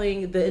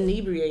battling the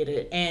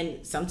inebriated.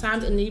 And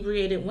sometimes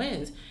inebriated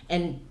wins.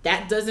 And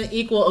that doesn't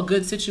equal a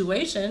good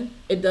situation.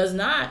 It does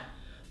not.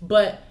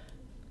 But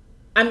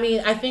I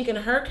mean, I think in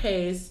her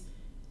case,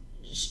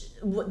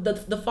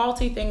 the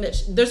faulty thing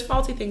there's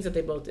faulty things that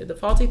they both did. The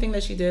faulty thing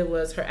that she did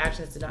was her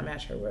actions did not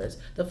match her words.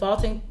 The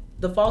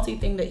faulty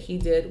thing that he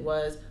did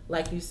was,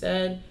 like you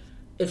said,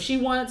 if she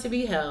wanted to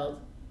be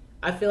held,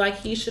 I feel like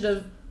he should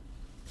have.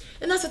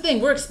 And that's the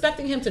thing, we're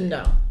expecting him to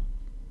know.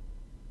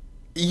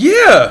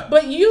 Yeah.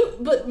 But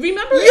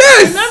remember?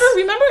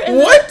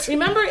 Yes.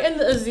 Remember in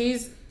the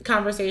Aziz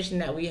conversation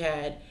that we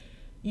had,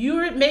 you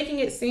were making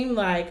it seem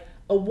like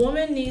a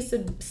woman needs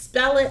to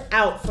spell it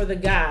out for the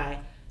guy.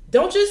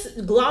 Don't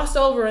just gloss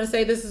over and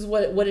say this is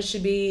what it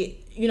should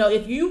be. You know,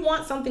 if you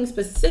want something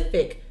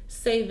specific,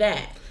 say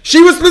that.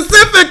 She was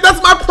specific.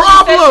 That's my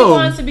problem. She said she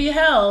wanted to be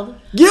held.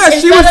 Yeah,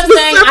 she was specific.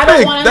 Saying, I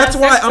don't want to that's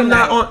have why sex I'm tonight.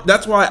 not on.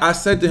 That's why I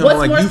said to him, What's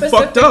like, more you specific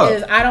fucked up.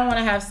 is I don't want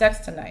to have sex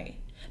tonight.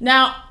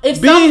 Now,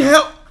 if being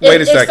held. Wait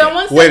a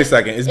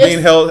second. Is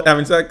being held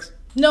having sex?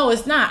 No,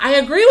 it's not. I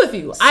agree with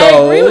you. I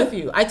totally agree with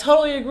you. I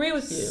totally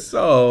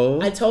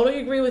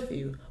agree with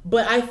you.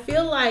 But I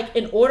feel like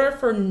in order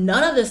for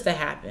none of this to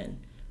happen,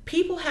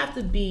 people have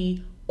to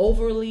be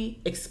overly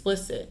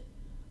explicit.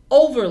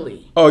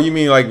 Overly. Oh, you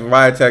mean like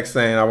via text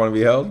saying I want to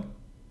be held?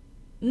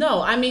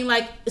 No, I mean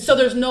like, so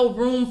there's no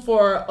room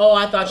for, oh,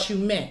 I thought you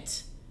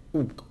meant.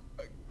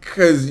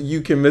 Because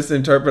you can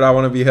misinterpret I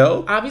want to be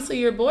held? Obviously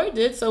your boy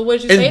did, so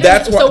what did you say? And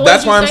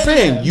that's why I'm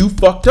saying you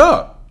fucked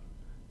up.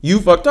 You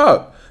fucked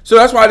up. So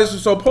that's why this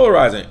was so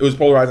polarizing. It was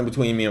polarizing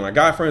between me and my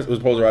guy friends. It was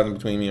polarizing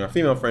between me and my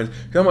female friends.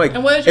 Because I'm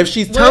like, if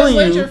she's telling you...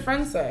 What did your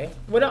friends say?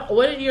 What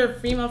did your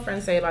female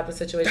friends say about the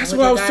situation? That's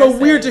why it was so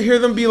weird to hear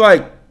them be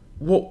like,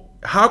 well,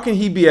 how can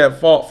he be at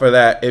fault for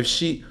that if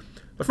she?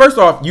 First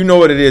off, you know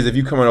what it is if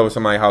you coming over to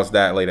somebody's house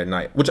that late at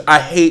night, which I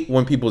hate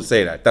when people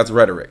say that. That's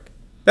rhetoric.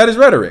 That is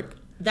rhetoric.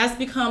 That's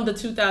become the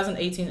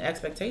 2018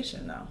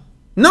 expectation now.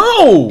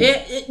 No.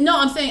 No,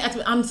 I'm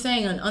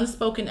saying an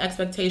unspoken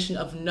expectation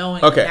of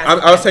knowing. Okay,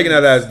 I was taking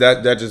that as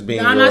that just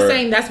being. No, I'm not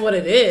saying that's what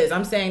it is.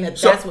 I'm saying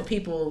that's what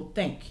people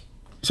think.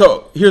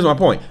 So here's my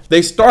point.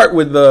 They start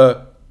with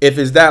if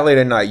it's that late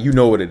at night, you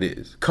know what it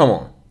is. Come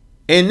on.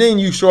 And then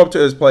you show up to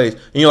his place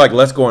and you're like,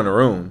 let's go in the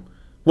room.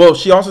 Well,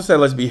 she also said,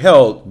 let's be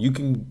held. You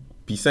can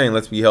be saying,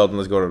 let's be held and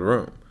let's go to the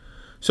room.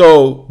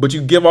 So, but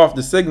you give off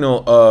the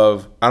signal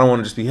of, I don't want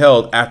to just be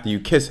held after you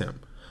kiss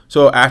him.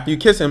 So after you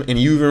kiss him and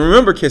you even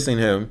remember kissing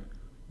him,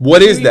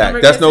 what is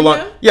that? That's no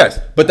longer, yes,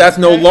 but that's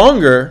no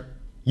longer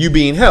you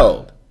being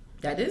held.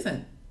 That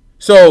isn't.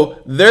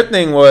 So their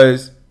thing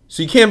was,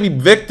 so you can't be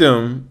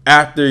victim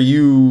after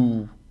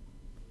you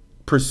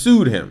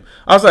pursued him.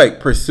 I was like,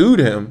 pursued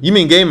him? You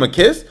mean gave him a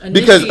kiss?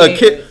 Because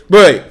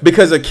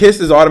a kiss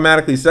is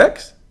automatically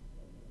sex?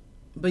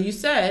 But you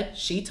said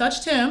she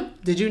touched him.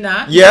 Did you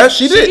not? Yeah,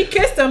 she did. She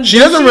kissed him. She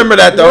doesn't remember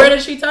that though. Where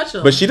did she touch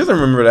him? But she doesn't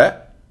remember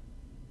that.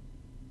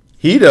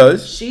 He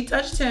does. She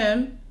touched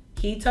him.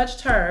 He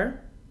touched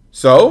her.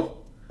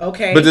 So?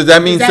 Okay. But does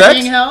that mean sex?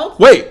 Being held?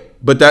 Wait,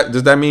 but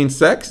does that mean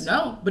sex?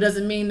 No, but does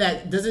it mean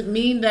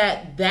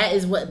that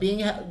is what being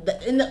held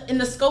in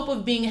the scope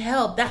of being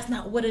held? That's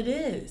not what it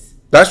is.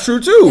 That's true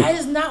too. That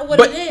is not what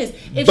it is.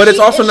 It's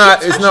also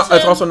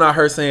not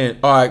her saying,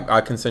 "Oh, I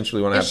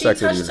consensually want to have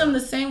sex with you." She touched him the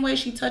same way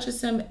she touches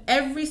him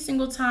every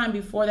single time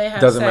before they have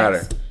Doesn't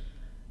sex.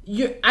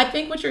 matter. I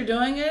think what you're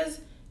doing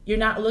is you're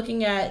not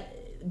looking at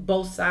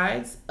both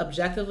sides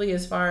objectively.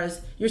 As far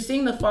as you're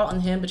seeing the fault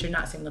in him, but you're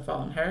not seeing the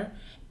fault in her.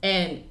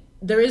 And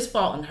there is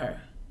fault in her.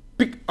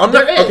 There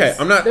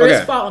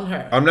is fault in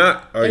her. I'm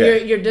not. Okay.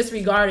 And you're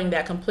disregarding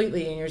that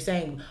completely, and you're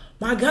saying,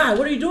 my God,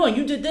 what are you doing?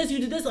 You did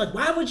this. Like,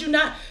 why would you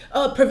not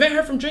prevent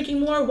her from drinking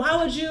more?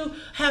 Why would you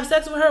have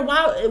sex with her?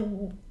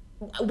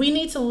 We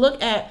need to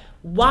look at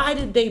why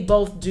did they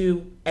both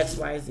do X,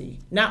 Y, Z?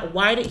 Not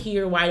why did he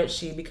or why did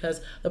she? Because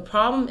the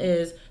problem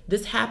is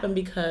this happened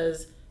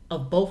because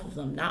of both of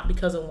them, not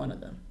because of one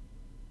of them.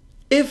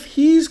 If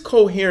he's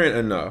coherent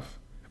enough,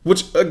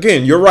 which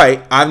again, you're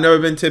right. I've never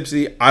been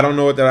tipsy. I don't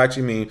know what that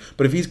actually means.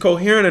 But if he's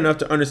coherent enough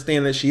to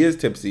understand that she is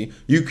tipsy,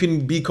 you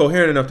can be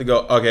coherent enough to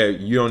go, okay,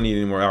 you don't need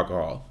any more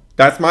alcohol.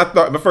 That's my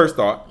thought. My first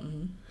thought.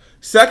 Mm-hmm.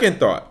 Second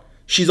thought.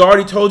 She's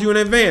already told you in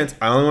advance,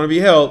 I only want to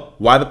be held.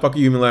 Why the fuck are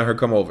you even letting her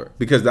come over?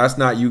 Because that's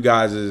not you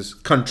guys'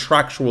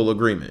 contractual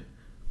agreement.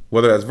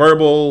 Whether that's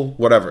verbal,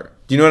 whatever.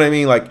 Do you know what I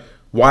mean? Like,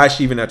 why is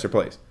she even at your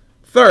place?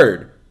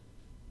 Third,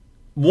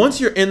 once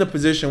you're in the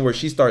position where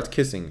she starts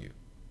kissing you,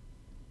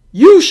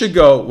 you should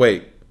go,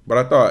 wait, but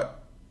I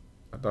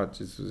thought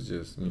this was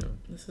just,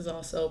 This is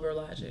all sober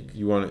logic.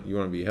 You want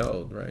to be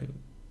held, right?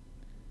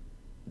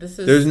 This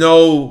is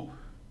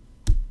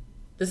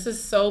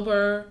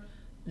sober,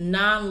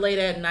 non-late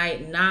at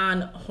night,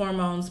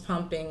 non-hormones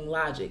pumping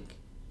logic.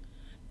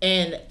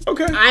 And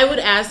okay. I would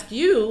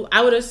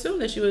assume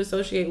that you would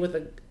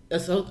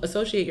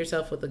associate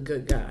yourself with a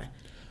good guy.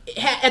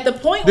 At the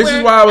point this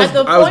is why I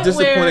was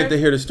disappointed to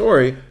hear the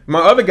story. My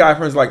other guy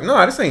friend's like,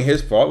 no, this ain't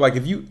his fault. Like,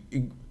 if you...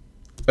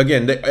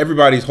 Again,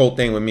 everybody's whole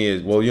thing with me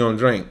is, well, you don't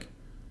drink.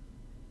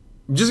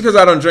 Just because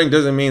I don't drink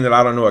doesn't mean that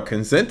I don't know what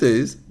consent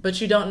is.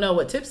 But you don't know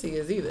what tipsy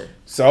is either.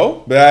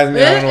 So? But that doesn't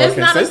mean I don't know what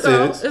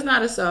consent is. It's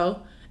not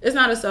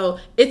a so.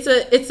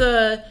 It's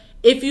a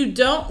if you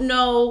don't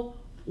know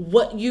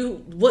what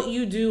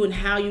you do and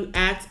how you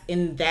act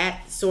in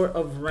that sort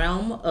of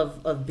realm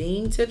of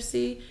being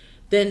tipsy,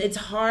 then it's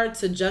hard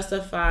to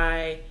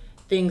justify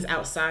things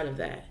outside of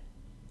that.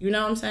 You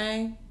know what I'm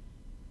saying?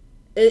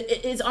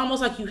 It's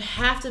almost like you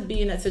have to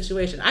be in that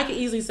situation. I could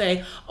easily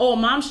say, oh, a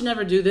mom should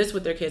never do this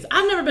with their kids.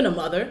 I've never been a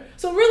mother.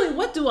 So really,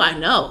 what do I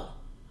know?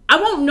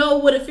 I won't know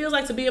what it feels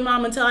like to be a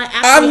mom until I actually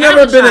have a child. I've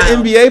never been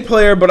an NBA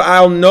player, but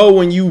I'll know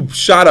when you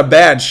shot a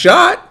bad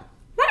shot.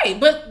 Right,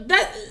 but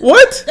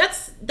What?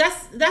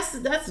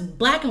 That's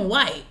black and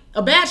white.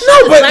 A bad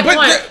shot is black and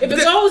white. If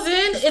it goes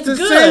in, it's the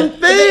good. Same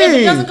thing.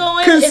 If it doesn't go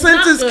in,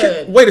 consent it's not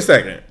good. Wait a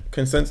second.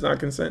 Consent's not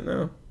consent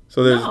now?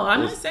 So no,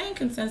 I'm not saying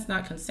consent's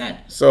not consent.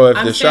 So if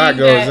the shot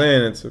goes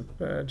in, it's a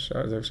bad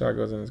shot. If the shot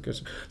goes in, it's a good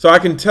shot. So I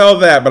can tell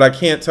that, but I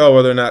can't tell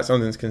whether or not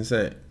something's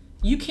consent.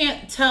 You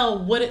can't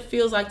tell what it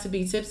feels like to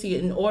be tipsy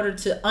in order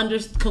to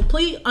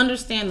completely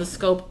understand the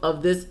scope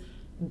of this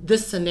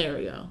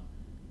scenario.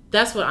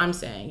 That's what I'm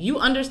saying. You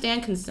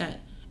understand consent.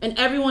 And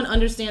everyone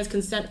understands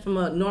consent from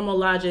a normal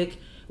logic.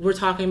 We're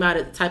talking about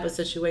a type of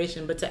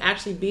situation. But to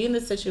actually be in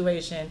the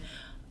situation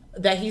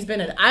that he's been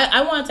in.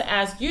 I wanted to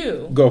ask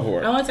you. Go for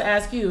it. I wanted to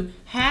ask you,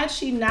 had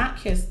she not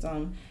kissed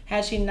him,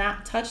 had she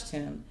not touched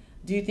him,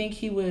 do you think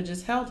he would have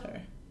just held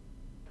her?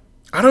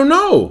 I don't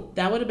know.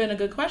 That would have been a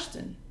good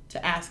question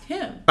to ask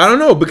him. I don't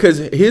know, because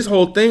his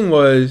whole thing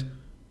was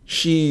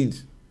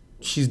she's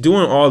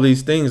doing all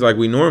these things like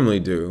we normally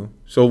do.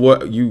 So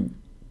what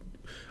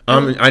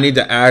I need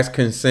to ask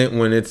consent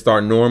when it's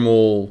our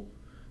normal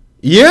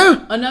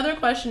Yeah. Another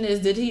question is,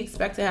 did he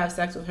expect to have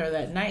sex with her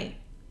that night?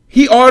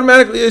 He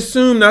automatically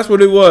assumed that's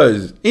what it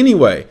was.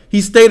 Anyway,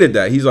 he stated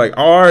that. He's like,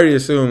 I already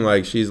assumed,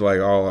 like, she's like,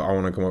 oh, I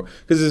want to come over.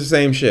 Because it's the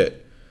same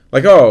shit.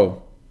 Like,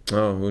 I'm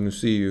going to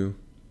see you.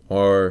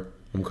 Or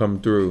I'm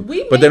coming through.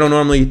 But they don't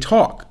normally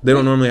talk. They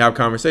don't normally have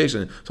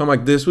conversation. So I'm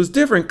like, this was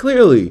different,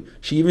 clearly.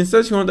 She even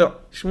said she wanted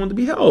to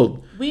be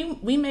held.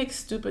 We make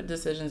stupid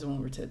decisions when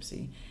we're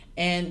tipsy.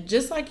 And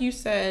just like you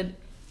said,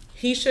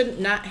 he should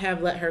not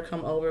have let her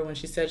come over when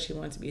she said she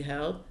wanted to be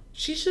held.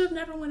 She should have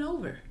never went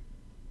over.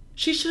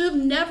 She should have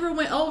never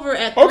went over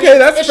at 3. Okay,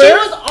 that's if fair.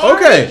 She was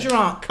already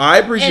drunk. I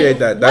appreciate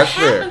that. That's what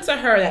fair. What happened to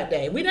her that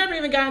day? We never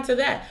even got into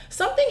that.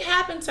 Something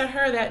happened to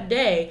her that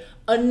day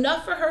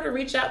enough for her to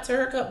reach out to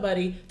her cup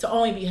buddy to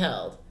only be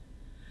held.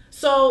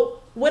 So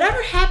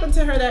whatever happened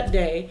to her that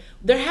day,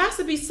 there has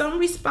to be some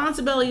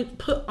responsibility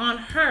put on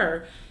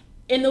her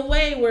in the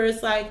way where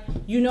it's like,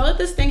 you know that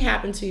this thing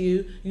happened to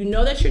you. You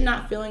know that you're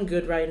not feeling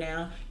good right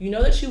now. You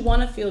know that you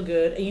want to feel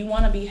good and you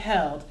want to be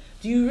held.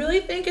 Do you really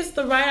think it's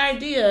the right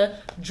idea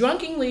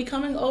drunkenly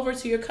coming over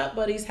to your cup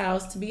buddy's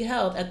house to be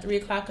held at 3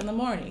 o'clock in the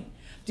morning?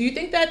 Do you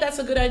think that that's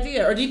a good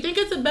idea? Or do you think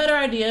it's a better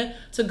idea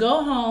to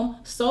go home,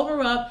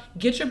 sober up,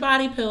 get your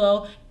body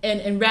pillow,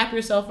 and wrap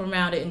yourself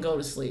around it and go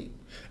to sleep?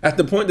 At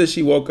the point that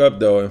she woke up,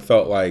 though, and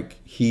felt like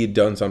he had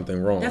done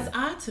something wrong. That's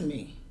odd to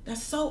me.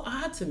 That's so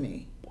odd to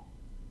me.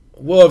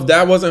 Well, if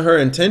that wasn't her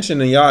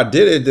intention and y'all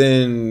did it,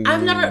 then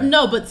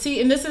but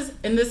see, and this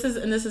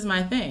is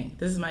my thing.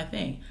 This is my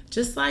thing.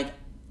 Just like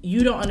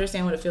you don't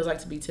understand what it feels like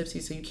to be tipsy,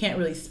 so you can't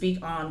really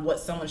speak on what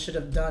someone should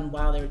have done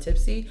while they were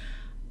tipsy.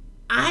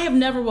 I have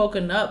never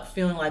woken up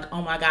feeling like,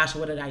 oh my gosh,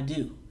 what did I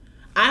do?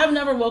 I have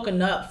never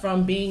woken up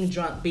from being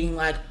drunk being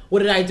like, what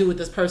did I do with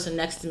this person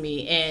next to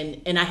me?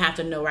 And I have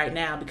to know right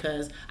now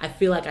because I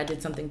feel like I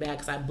did something bad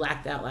because I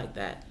blacked out like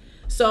that.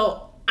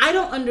 So I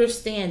don't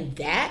understand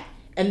that.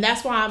 And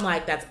that's why I'm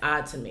like, that's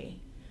odd to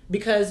me.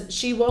 Because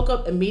she woke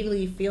up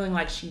immediately feeling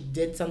like she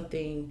did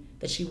something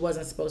that she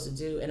wasn't supposed to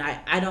do. And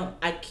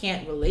I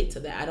can't relate to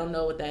that. I don't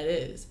know what that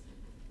is.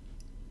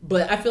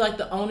 But I feel like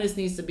the onus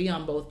needs to be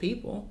on both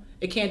people.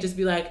 It can't just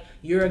be like,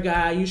 you're a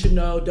guy, you should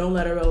know, don't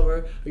let her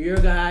over. Or you're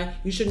a guy,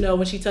 you should know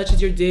when she touches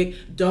your dick,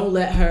 don't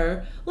let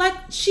her. Like,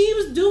 she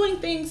was doing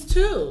things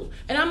too.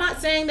 And I'm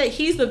not saying that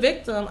he's the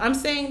victim. I'm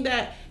saying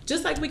that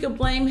just like we could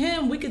blame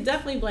him, we could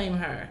definitely blame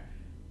her.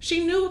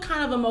 She knew what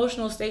kind of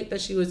emotional state that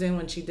she was in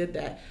when she did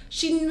that.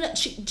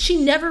 She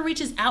never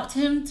reaches out to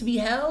him to be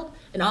held,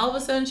 and all of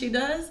a sudden she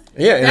does.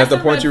 Yeah, and That's at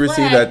the point you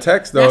receive that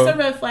text, though. That's a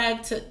red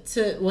flag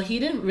to well, he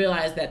didn't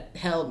realize that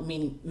held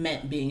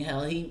meant being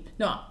held.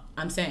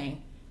 I'm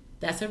saying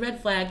that's a red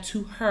flag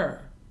to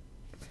her.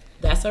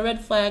 That's a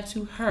red flag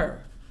to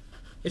her.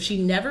 If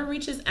she never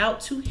reaches out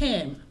to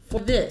him for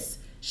this,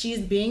 she's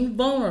being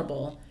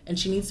vulnerable, and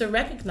she needs to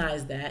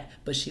recognize that,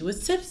 but she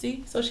was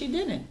tipsy, so she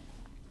didn't.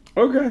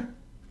 Okay.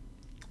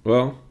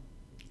 Well,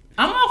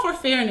 I'm all for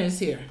fairness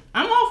here.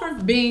 I'm all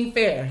for being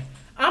fair.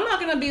 I'm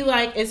not going to be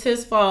like, it's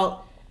his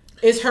fault,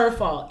 it's her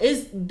fault.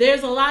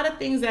 There's a lot of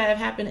things that have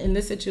happened in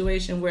this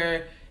situation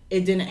where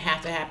it didn't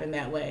have to happen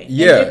that way.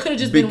 Yeah. And it could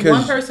have just been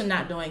one person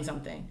not doing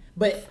something.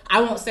 But I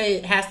won't say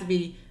it has to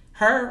be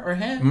her or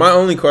him. My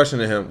only question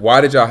to him,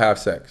 why did y'all have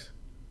sex?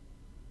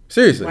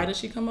 Seriously. Why did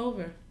she come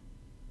over?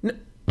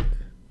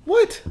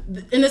 What?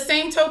 In the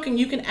same token,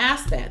 you can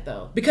ask that,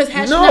 though. Because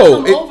had she not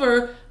come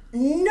over,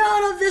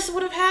 none of this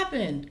would have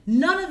happened.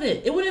 None of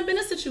it. It wouldn't have been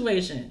a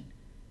situation.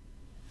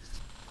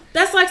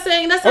 That's like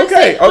saying, wait.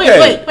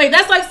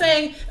 That's like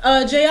saying,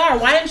 JR,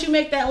 why didn't you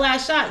make that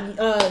last shot?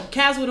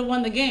 Cavs would have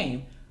won the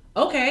game.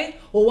 Okay,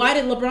 well, why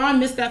did LeBron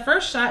miss that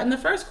first shot in the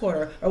first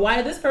quarter? Or why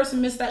did this person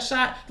miss that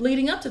shot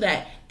leading up to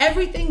that?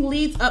 Everything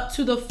leads up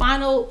to the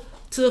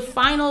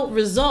final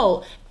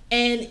result.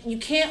 And you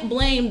can't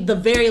blame the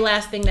very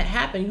last thing that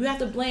happened. You have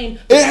to blame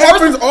it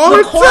happens all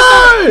the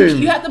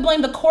time. You have to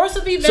blame the course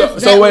of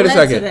events. So wait a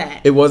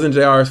second. It wasn't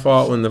JR's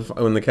fault when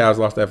the Cavs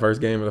lost that first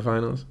game of the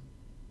finals?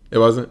 It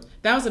wasn't?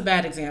 That was a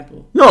bad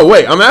example. No,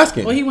 wait, I'm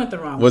asking. Well, he went the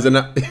wrong way. Was it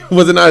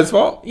not his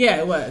fault? Yeah,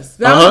 it was.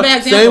 That was a bad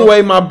example. Same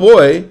way my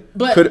boy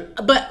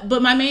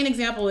But my main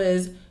example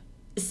is,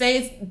 say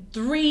it's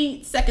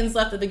 3 seconds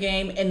left of the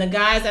game and the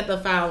guy's at the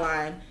foul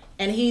line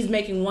and he's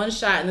making one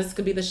shot, and this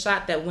could be the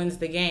shot that wins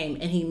the game,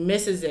 and he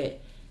misses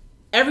it.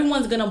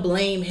 Everyone's going to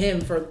blame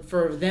him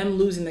for them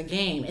losing the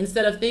game,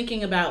 instead of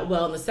thinking about,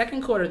 well, in the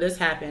second quarter, this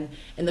happened.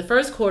 In the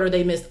first quarter,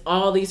 they missed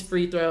all these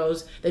free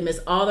throws. They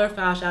missed all their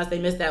foul shots. They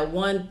missed that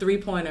one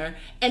three-pointer.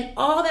 And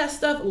all that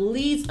stuff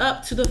leads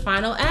up to the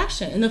final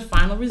action, and the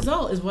final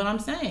result is what I'm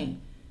saying.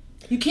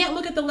 You can't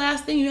look at the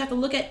last thing. You have to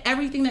look at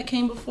everything that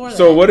came before that.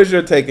 So what is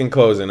your take in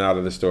closing out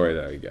of the story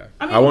that we got?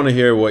 I want to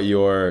hear what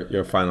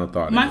your final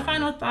thought is. My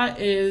final thought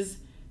is,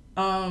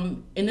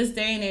 in this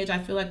day and age, I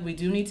feel like we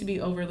do need to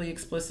be overly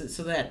explicit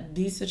so that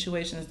these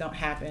situations don't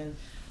happen.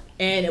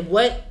 And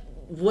what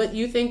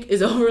you think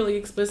is overly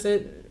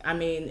explicit, I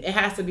mean, it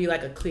has to be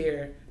like a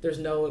clear, there's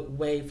no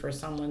way for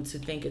someone to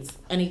think it's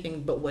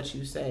anything but what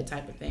you said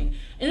type of thing.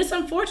 And it's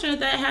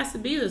unfortunate that it has to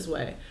be this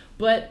way.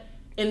 But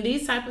in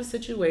these type of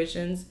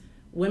situations,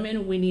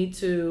 women, we need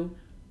to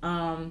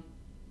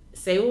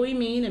say what we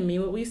mean and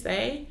mean what we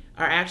say.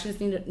 Our actions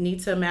need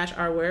to match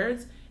our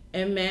words.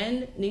 And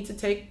men need to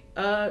take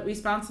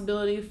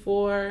responsibility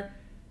for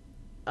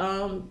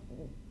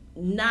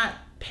not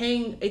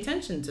paying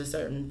attention to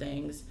certain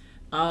things.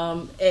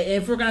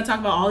 If we're going to talk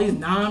about all these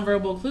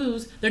nonverbal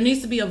clues, there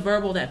needs to be a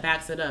verbal that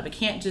backs it up. It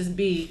can't just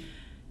be,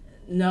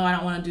 no, I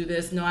don't want to do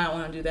this. No, I don't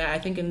want to do that. I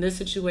think in this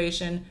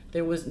situation,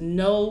 there was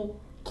no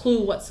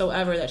clue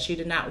whatsoever that she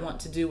did not want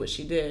to do what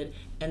she did.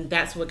 And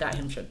that's what got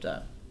him tripped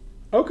up.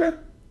 Okay.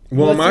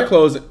 Well, my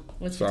closing.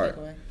 What's your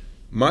takeaway?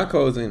 My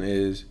closing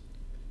is,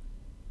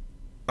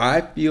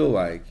 I feel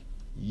like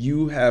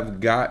you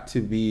have got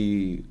to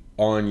be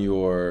on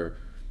your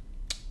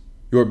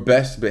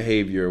best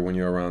behavior when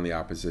you're around the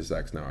opposite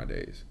sex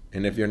nowadays.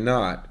 And if you're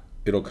not,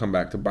 it'll come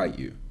back to bite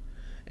you.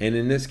 And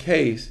in this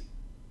case,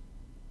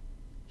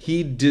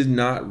 he did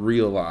not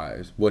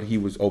realize what he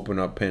was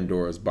opening up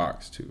Pandora's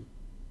box to.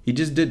 He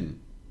just didn't.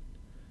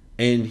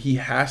 And he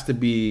has to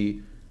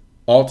be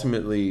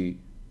ultimately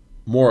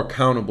more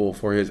accountable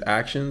for his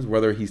actions,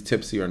 whether he's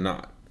tipsy or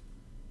not.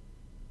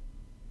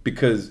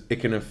 Because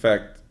it can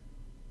affect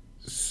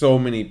so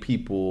many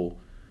people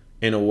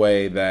in a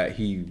way that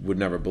he would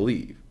never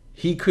believe.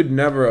 He could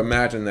never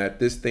imagine that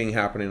this thing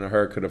happening to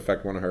her could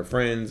affect one of her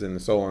friends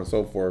and so on and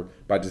so forth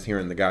by just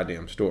hearing the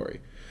goddamn story.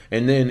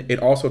 And then it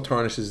also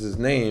tarnishes his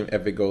name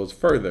if it goes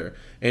further.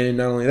 And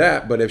not only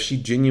that, but if she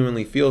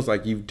genuinely feels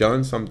like you've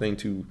done something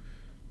to,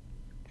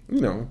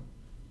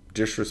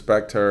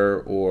 disrespect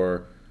her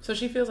or... So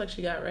she feels like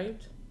she got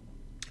raped?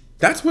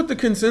 That's what the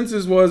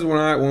consensus was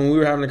when we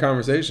were having a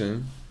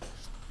conversation.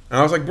 And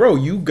I was like, bro,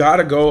 you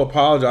gotta go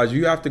apologize.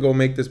 You have to go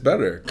make this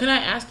better. Can I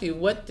ask you,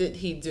 what did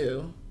he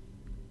do?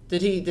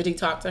 Did he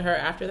talk to her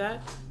after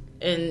that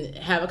and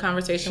have a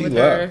conversation with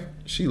her?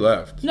 She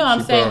left. No, I'm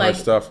she saying put on like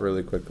her stuff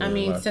really quickly. I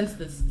mean, since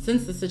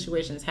the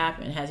situation has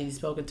happened, has he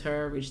spoken to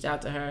her, reached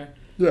out to her?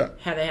 Yeah.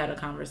 Have they had a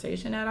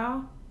conversation at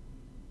all?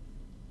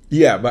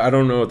 Yeah, but I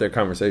don't know what their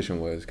conversation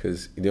was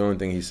because the only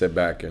thing he said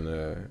back in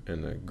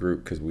the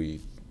group, because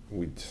we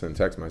sent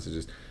text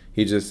messages,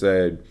 he just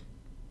said,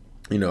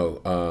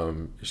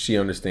 she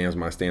understands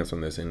my stance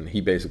on this, and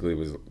he basically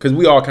was, because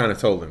we all kind of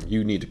told him,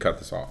 you need to cut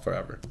this off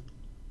forever.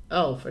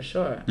 Oh, for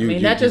sure.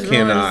 That just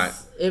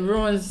ruins. It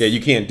ruins. Yeah,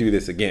 you can't do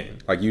this again.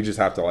 Like, you just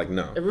have to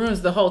no. It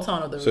ruins the whole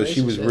tone of the relationship. So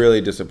she was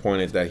really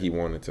disappointed that he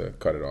wanted to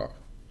cut it off.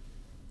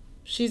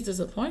 She's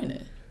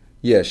disappointed.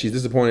 Yeah, she's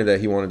disappointed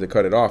that he wanted to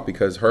cut it off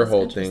because her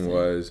whole thing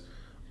was,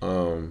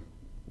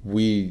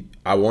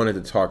 I wanted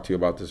to talk to you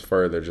about this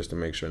further just to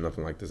make sure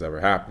nothing like this ever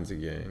happens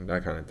again.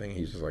 That kind of thing.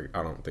 He's just like,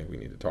 I don't think we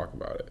need to talk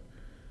about it.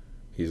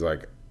 He's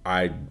like,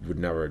 I would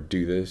never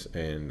do this,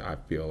 and I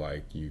feel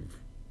like you've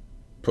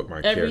put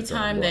my character every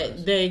time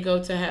that they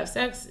go to have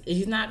sex,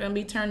 he's not going to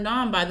be turned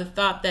on by the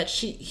thought that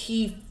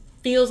he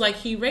feels like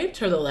he raped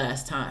her the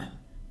last time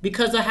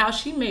because of how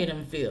she made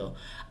him feel.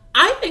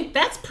 I think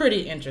that's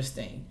pretty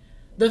interesting.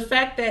 The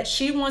fact that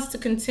she wants to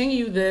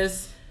continue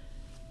this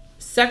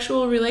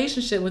sexual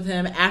relationship with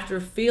him after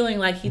feeling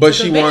like he but took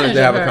she advantage wanted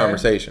to have of a her.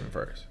 conversation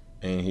first,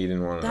 and he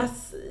didn't want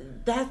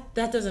to.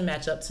 That doesn't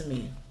match up to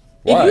me.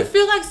 Why? If you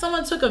feel like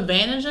someone took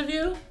advantage of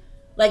you,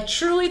 like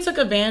truly took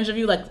advantage of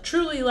you, like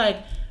truly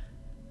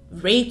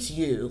raped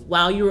you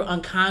while you were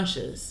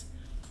unconscious,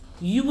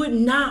 you would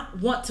not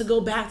want to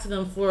go back to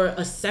them for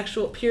a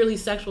purely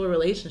sexual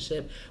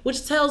relationship,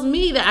 which tells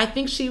me that I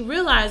think she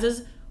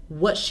realizes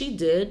what she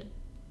did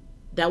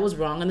that was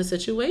wrong in the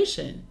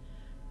situation.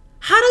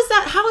 How is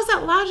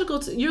that logical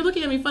to you're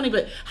looking at me funny,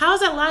 but how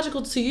is that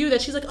logical to you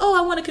that she's like, oh,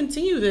 I want to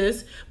continue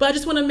this, but I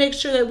just want to make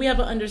sure that we have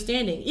an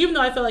understanding, even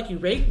though I feel like you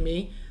raped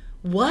me?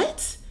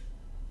 What?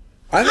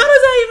 How does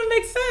that even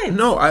make sense?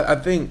 No, I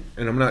think,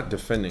 and I'm not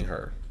defending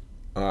her.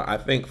 I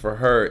think for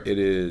her it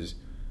is,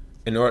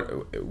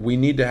 we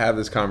need to have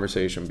this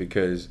conversation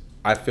because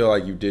I feel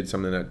like you did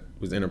something that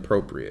was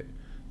inappropriate,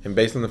 and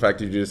based on the fact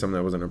that you did something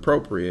that was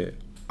inappropriate,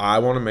 I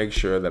want to make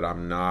sure that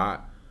I'm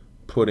not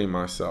putting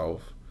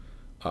myself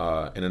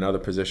in another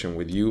position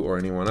with you or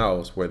anyone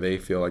else where they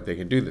feel like they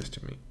can do this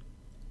to me.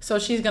 So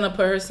she's gonna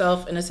put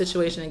herself in a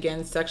situation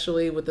again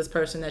sexually with this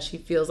person that she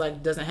feels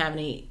like doesn't have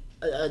any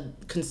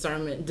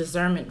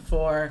discernment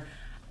for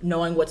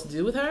knowing what to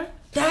do with her.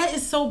 That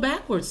is so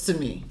backwards to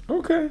me.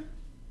 Okay.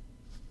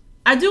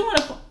 I do want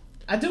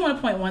to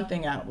point one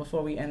thing out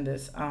before we end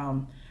this.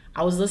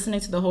 I was listening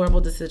to the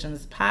Horrible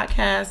Decisions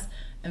podcast,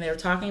 and they were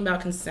talking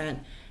about consent,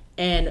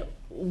 and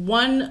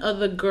one of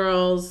the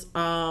girls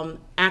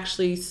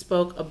actually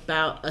spoke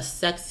about a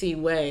sexy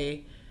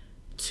way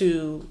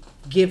to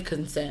give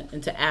consent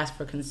and to ask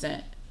for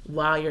consent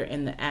while you're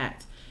in the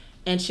act.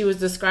 And she was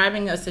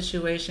describing a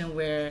situation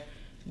where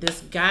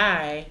this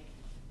guy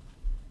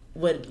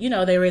would,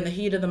 they were in the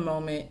heat of the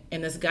moment,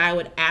 and this guy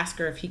would ask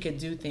her if he could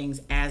do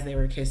things as they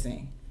were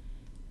kissing.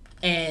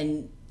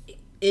 And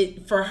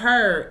for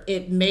her,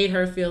 it made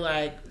her feel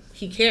like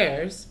he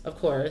cares, of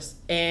course,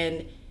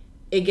 and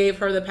it gave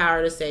her the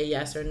power to say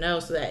yes or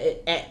no, so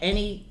that at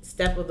any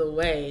step of the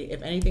way,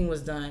 if anything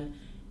was done,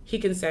 he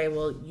can say,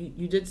 well,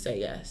 you did say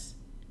yes.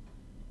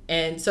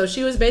 And so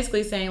she was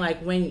basically saying,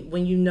 like,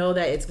 when you know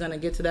that it's going to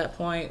get to that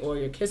point, or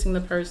you're kissing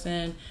the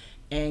person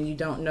and you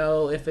don't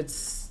know if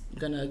it's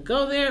going to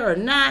go there or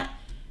not,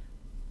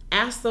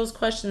 ask those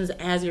questions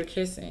as you're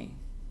kissing,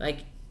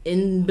 like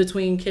in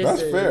between kisses.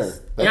 That's fair.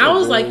 And I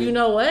was like, you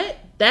know what?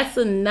 That's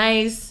a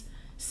nice,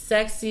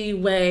 sexy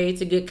way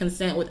to get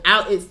consent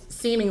without it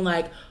seeming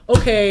like,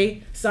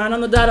 okay, sign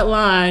on the dotted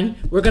line,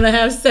 we're going to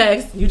have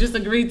sex. You just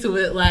agreed to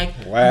it. Like,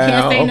 wow. You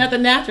can't say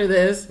nothing after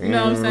this. You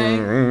know what I'm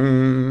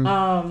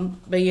saying?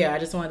 But yeah, I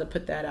just wanted to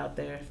put that out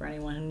there for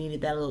anyone who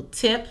needed that little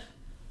tip.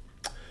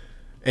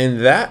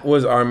 And that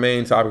was our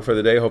main topic for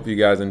the day. Hope you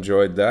guys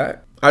enjoyed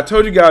that. I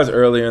told you guys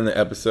earlier in the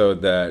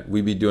episode that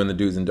we'd be doing the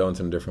do's and don'ts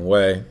in a different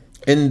way.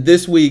 And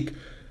this week,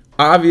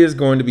 Avi is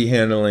going to be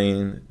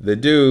handling the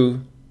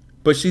do,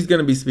 but she's going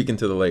to be speaking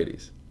to the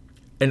ladies.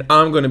 And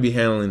I'm going to be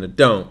handling the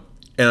don't,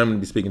 and I'm going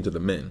to be speaking to the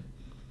men.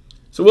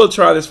 So we'll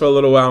try this for a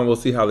little while, and we'll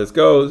see how this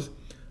goes.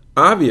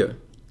 Avia,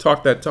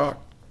 talk that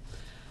talk.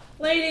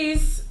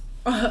 Ladies,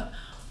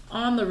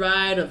 on the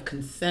ride of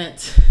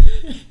consent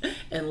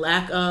and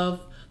lack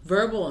of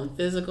verbal and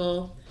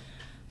physical,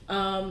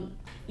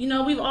 you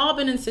know, we've all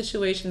been in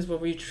situations where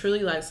we truly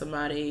like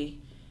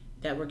somebody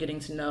that we're getting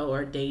to know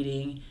or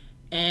dating,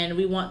 and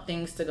we want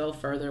things to go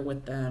further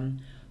with them.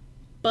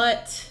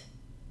 But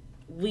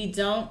we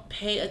don't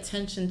pay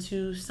attention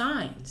to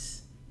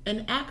signs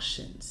and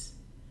actions.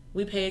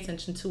 We pay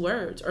attention to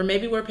words, or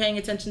maybe we're paying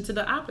attention to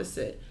the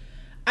opposite.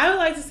 I would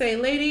like to say,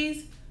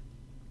 ladies,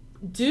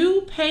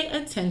 do pay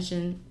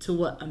attention to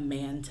what a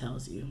man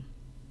tells you.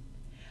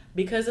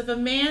 Because if a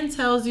man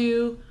tells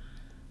you,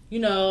 you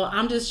know,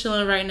 I'm just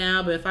chilling right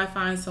now, but if I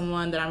find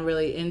someone that I'm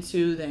really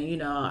into, then, you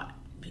know,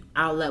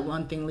 I'll let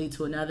one thing lead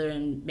to another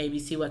and maybe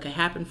see what could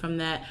happen from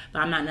that.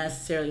 But I'm not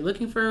necessarily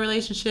looking for a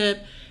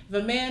relationship. If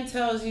a man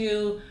tells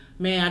you,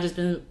 man, I just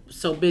been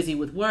so busy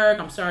with work,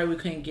 I'm sorry we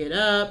couldn't get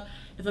up.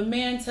 If a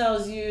man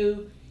tells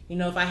you, you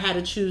know, if I had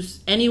to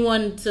choose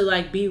anyone to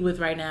like be with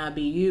right now, it'd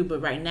be you,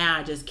 but right now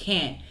I just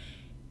can't.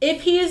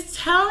 If he is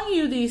telling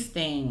you these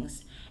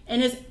things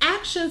and his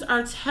actions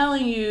are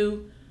telling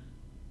you,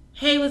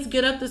 hey, let's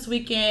get up this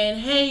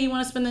weekend. Hey, you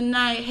want to spend the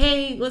night?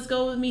 Hey, let's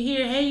go with me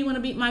here. Hey, you want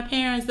to meet my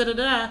parents? Da da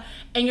da.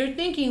 And you're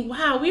thinking,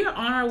 wow, we are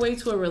on our way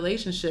to a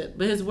relationship,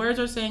 but his words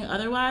are saying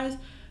otherwise.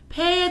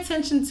 Pay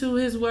attention to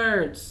his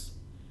words.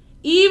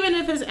 Even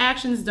if his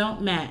actions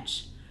don't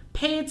match,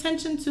 pay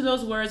attention to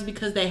those words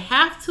because they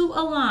have to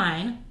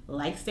align,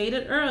 like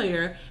stated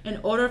earlier, in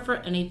order for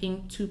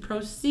anything to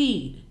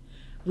proceed.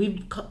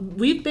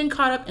 We've been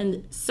caught up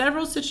in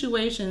several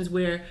situations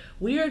where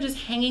we are just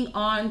hanging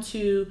on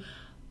to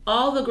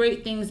all the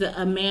great things that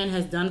a man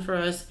has done for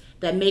us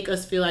that make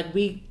us feel like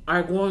we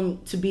are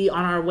going to be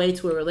on our way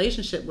to a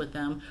relationship with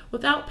them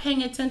without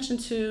paying attention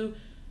to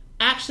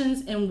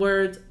actions and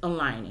words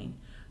aligning.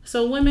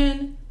 So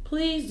women,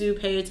 please do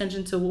pay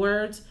attention to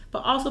words, but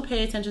also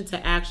pay attention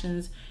to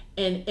actions.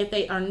 And if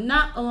they are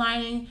not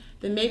aligning,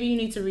 then maybe you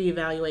need to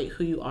reevaluate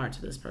who you are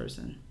to this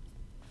person.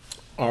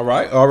 All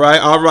right.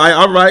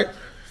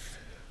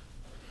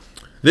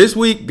 This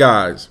week,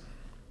 guys,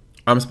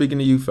 I'm speaking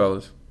to you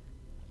fellas.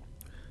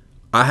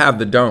 I have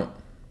the don't.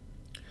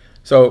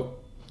 So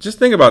just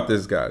think about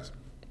this, guys.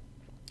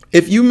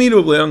 If you meet a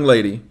young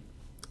lady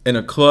in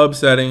a club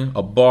setting,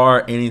 a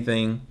bar,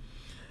 anything,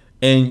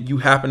 and you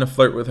happen to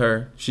flirt with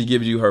her, she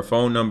gives you her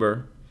phone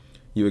number,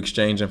 you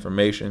exchange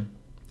information,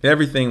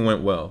 everything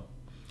went well.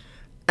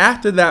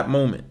 After that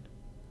moment,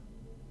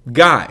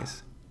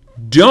 guys,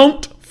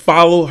 don't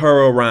follow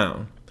her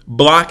around,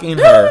 blocking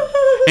her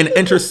and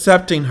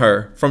intercepting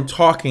her from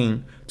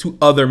talking to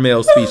other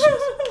male species.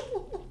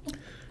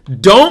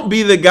 Don't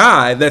be the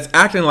guy that's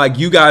acting like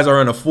you guys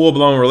are in a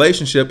full-blown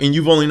relationship and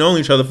you've only known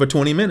each other for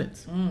 20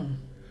 minutes.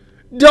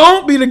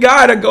 Don't be the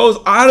guy that goes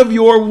out of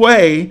your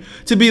way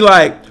to be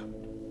like,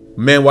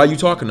 man, why are you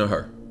talking to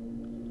her?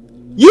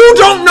 You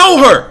don't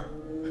know her.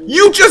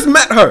 You just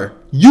met her.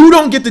 You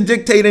don't get to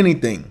dictate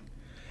anything.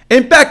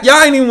 In fact,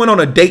 y'all ain't even went on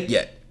a date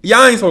yet.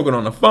 Y'all ain't spoken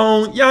on the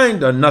phone. Y'all ain't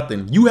done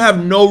nothing. You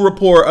have no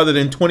rapport other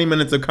than 20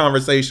 minutes of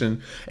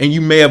conversation, and you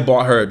may have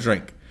bought her a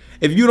drink.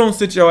 If you don't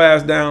sit your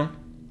ass down,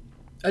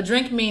 a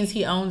drink means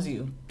he owns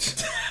you.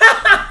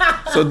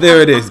 So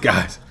there it is,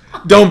 guys.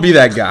 Don't be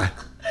that guy.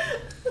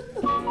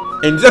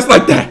 And just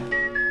like that,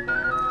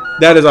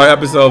 that is our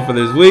episode for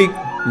this week.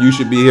 You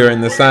should be hearing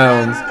the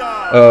sounds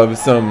of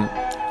some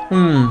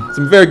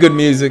very good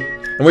music.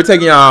 And we're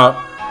taking y'all out.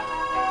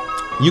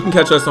 You can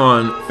catch us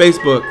on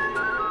Facebook,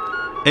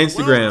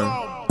 Instagram,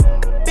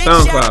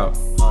 SoundCloud,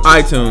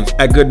 iTunes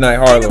at Goodnight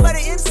Harlem.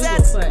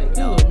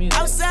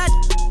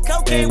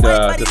 And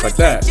just like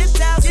that,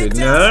 good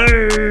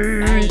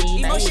night.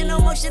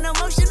 Emotional. Why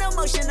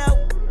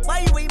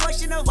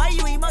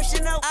you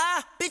emotional?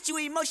 Bitch, you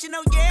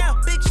emotional, yeah.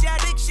 Big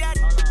shot.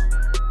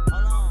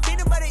 Hold on.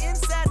 Peanut butter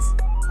insets.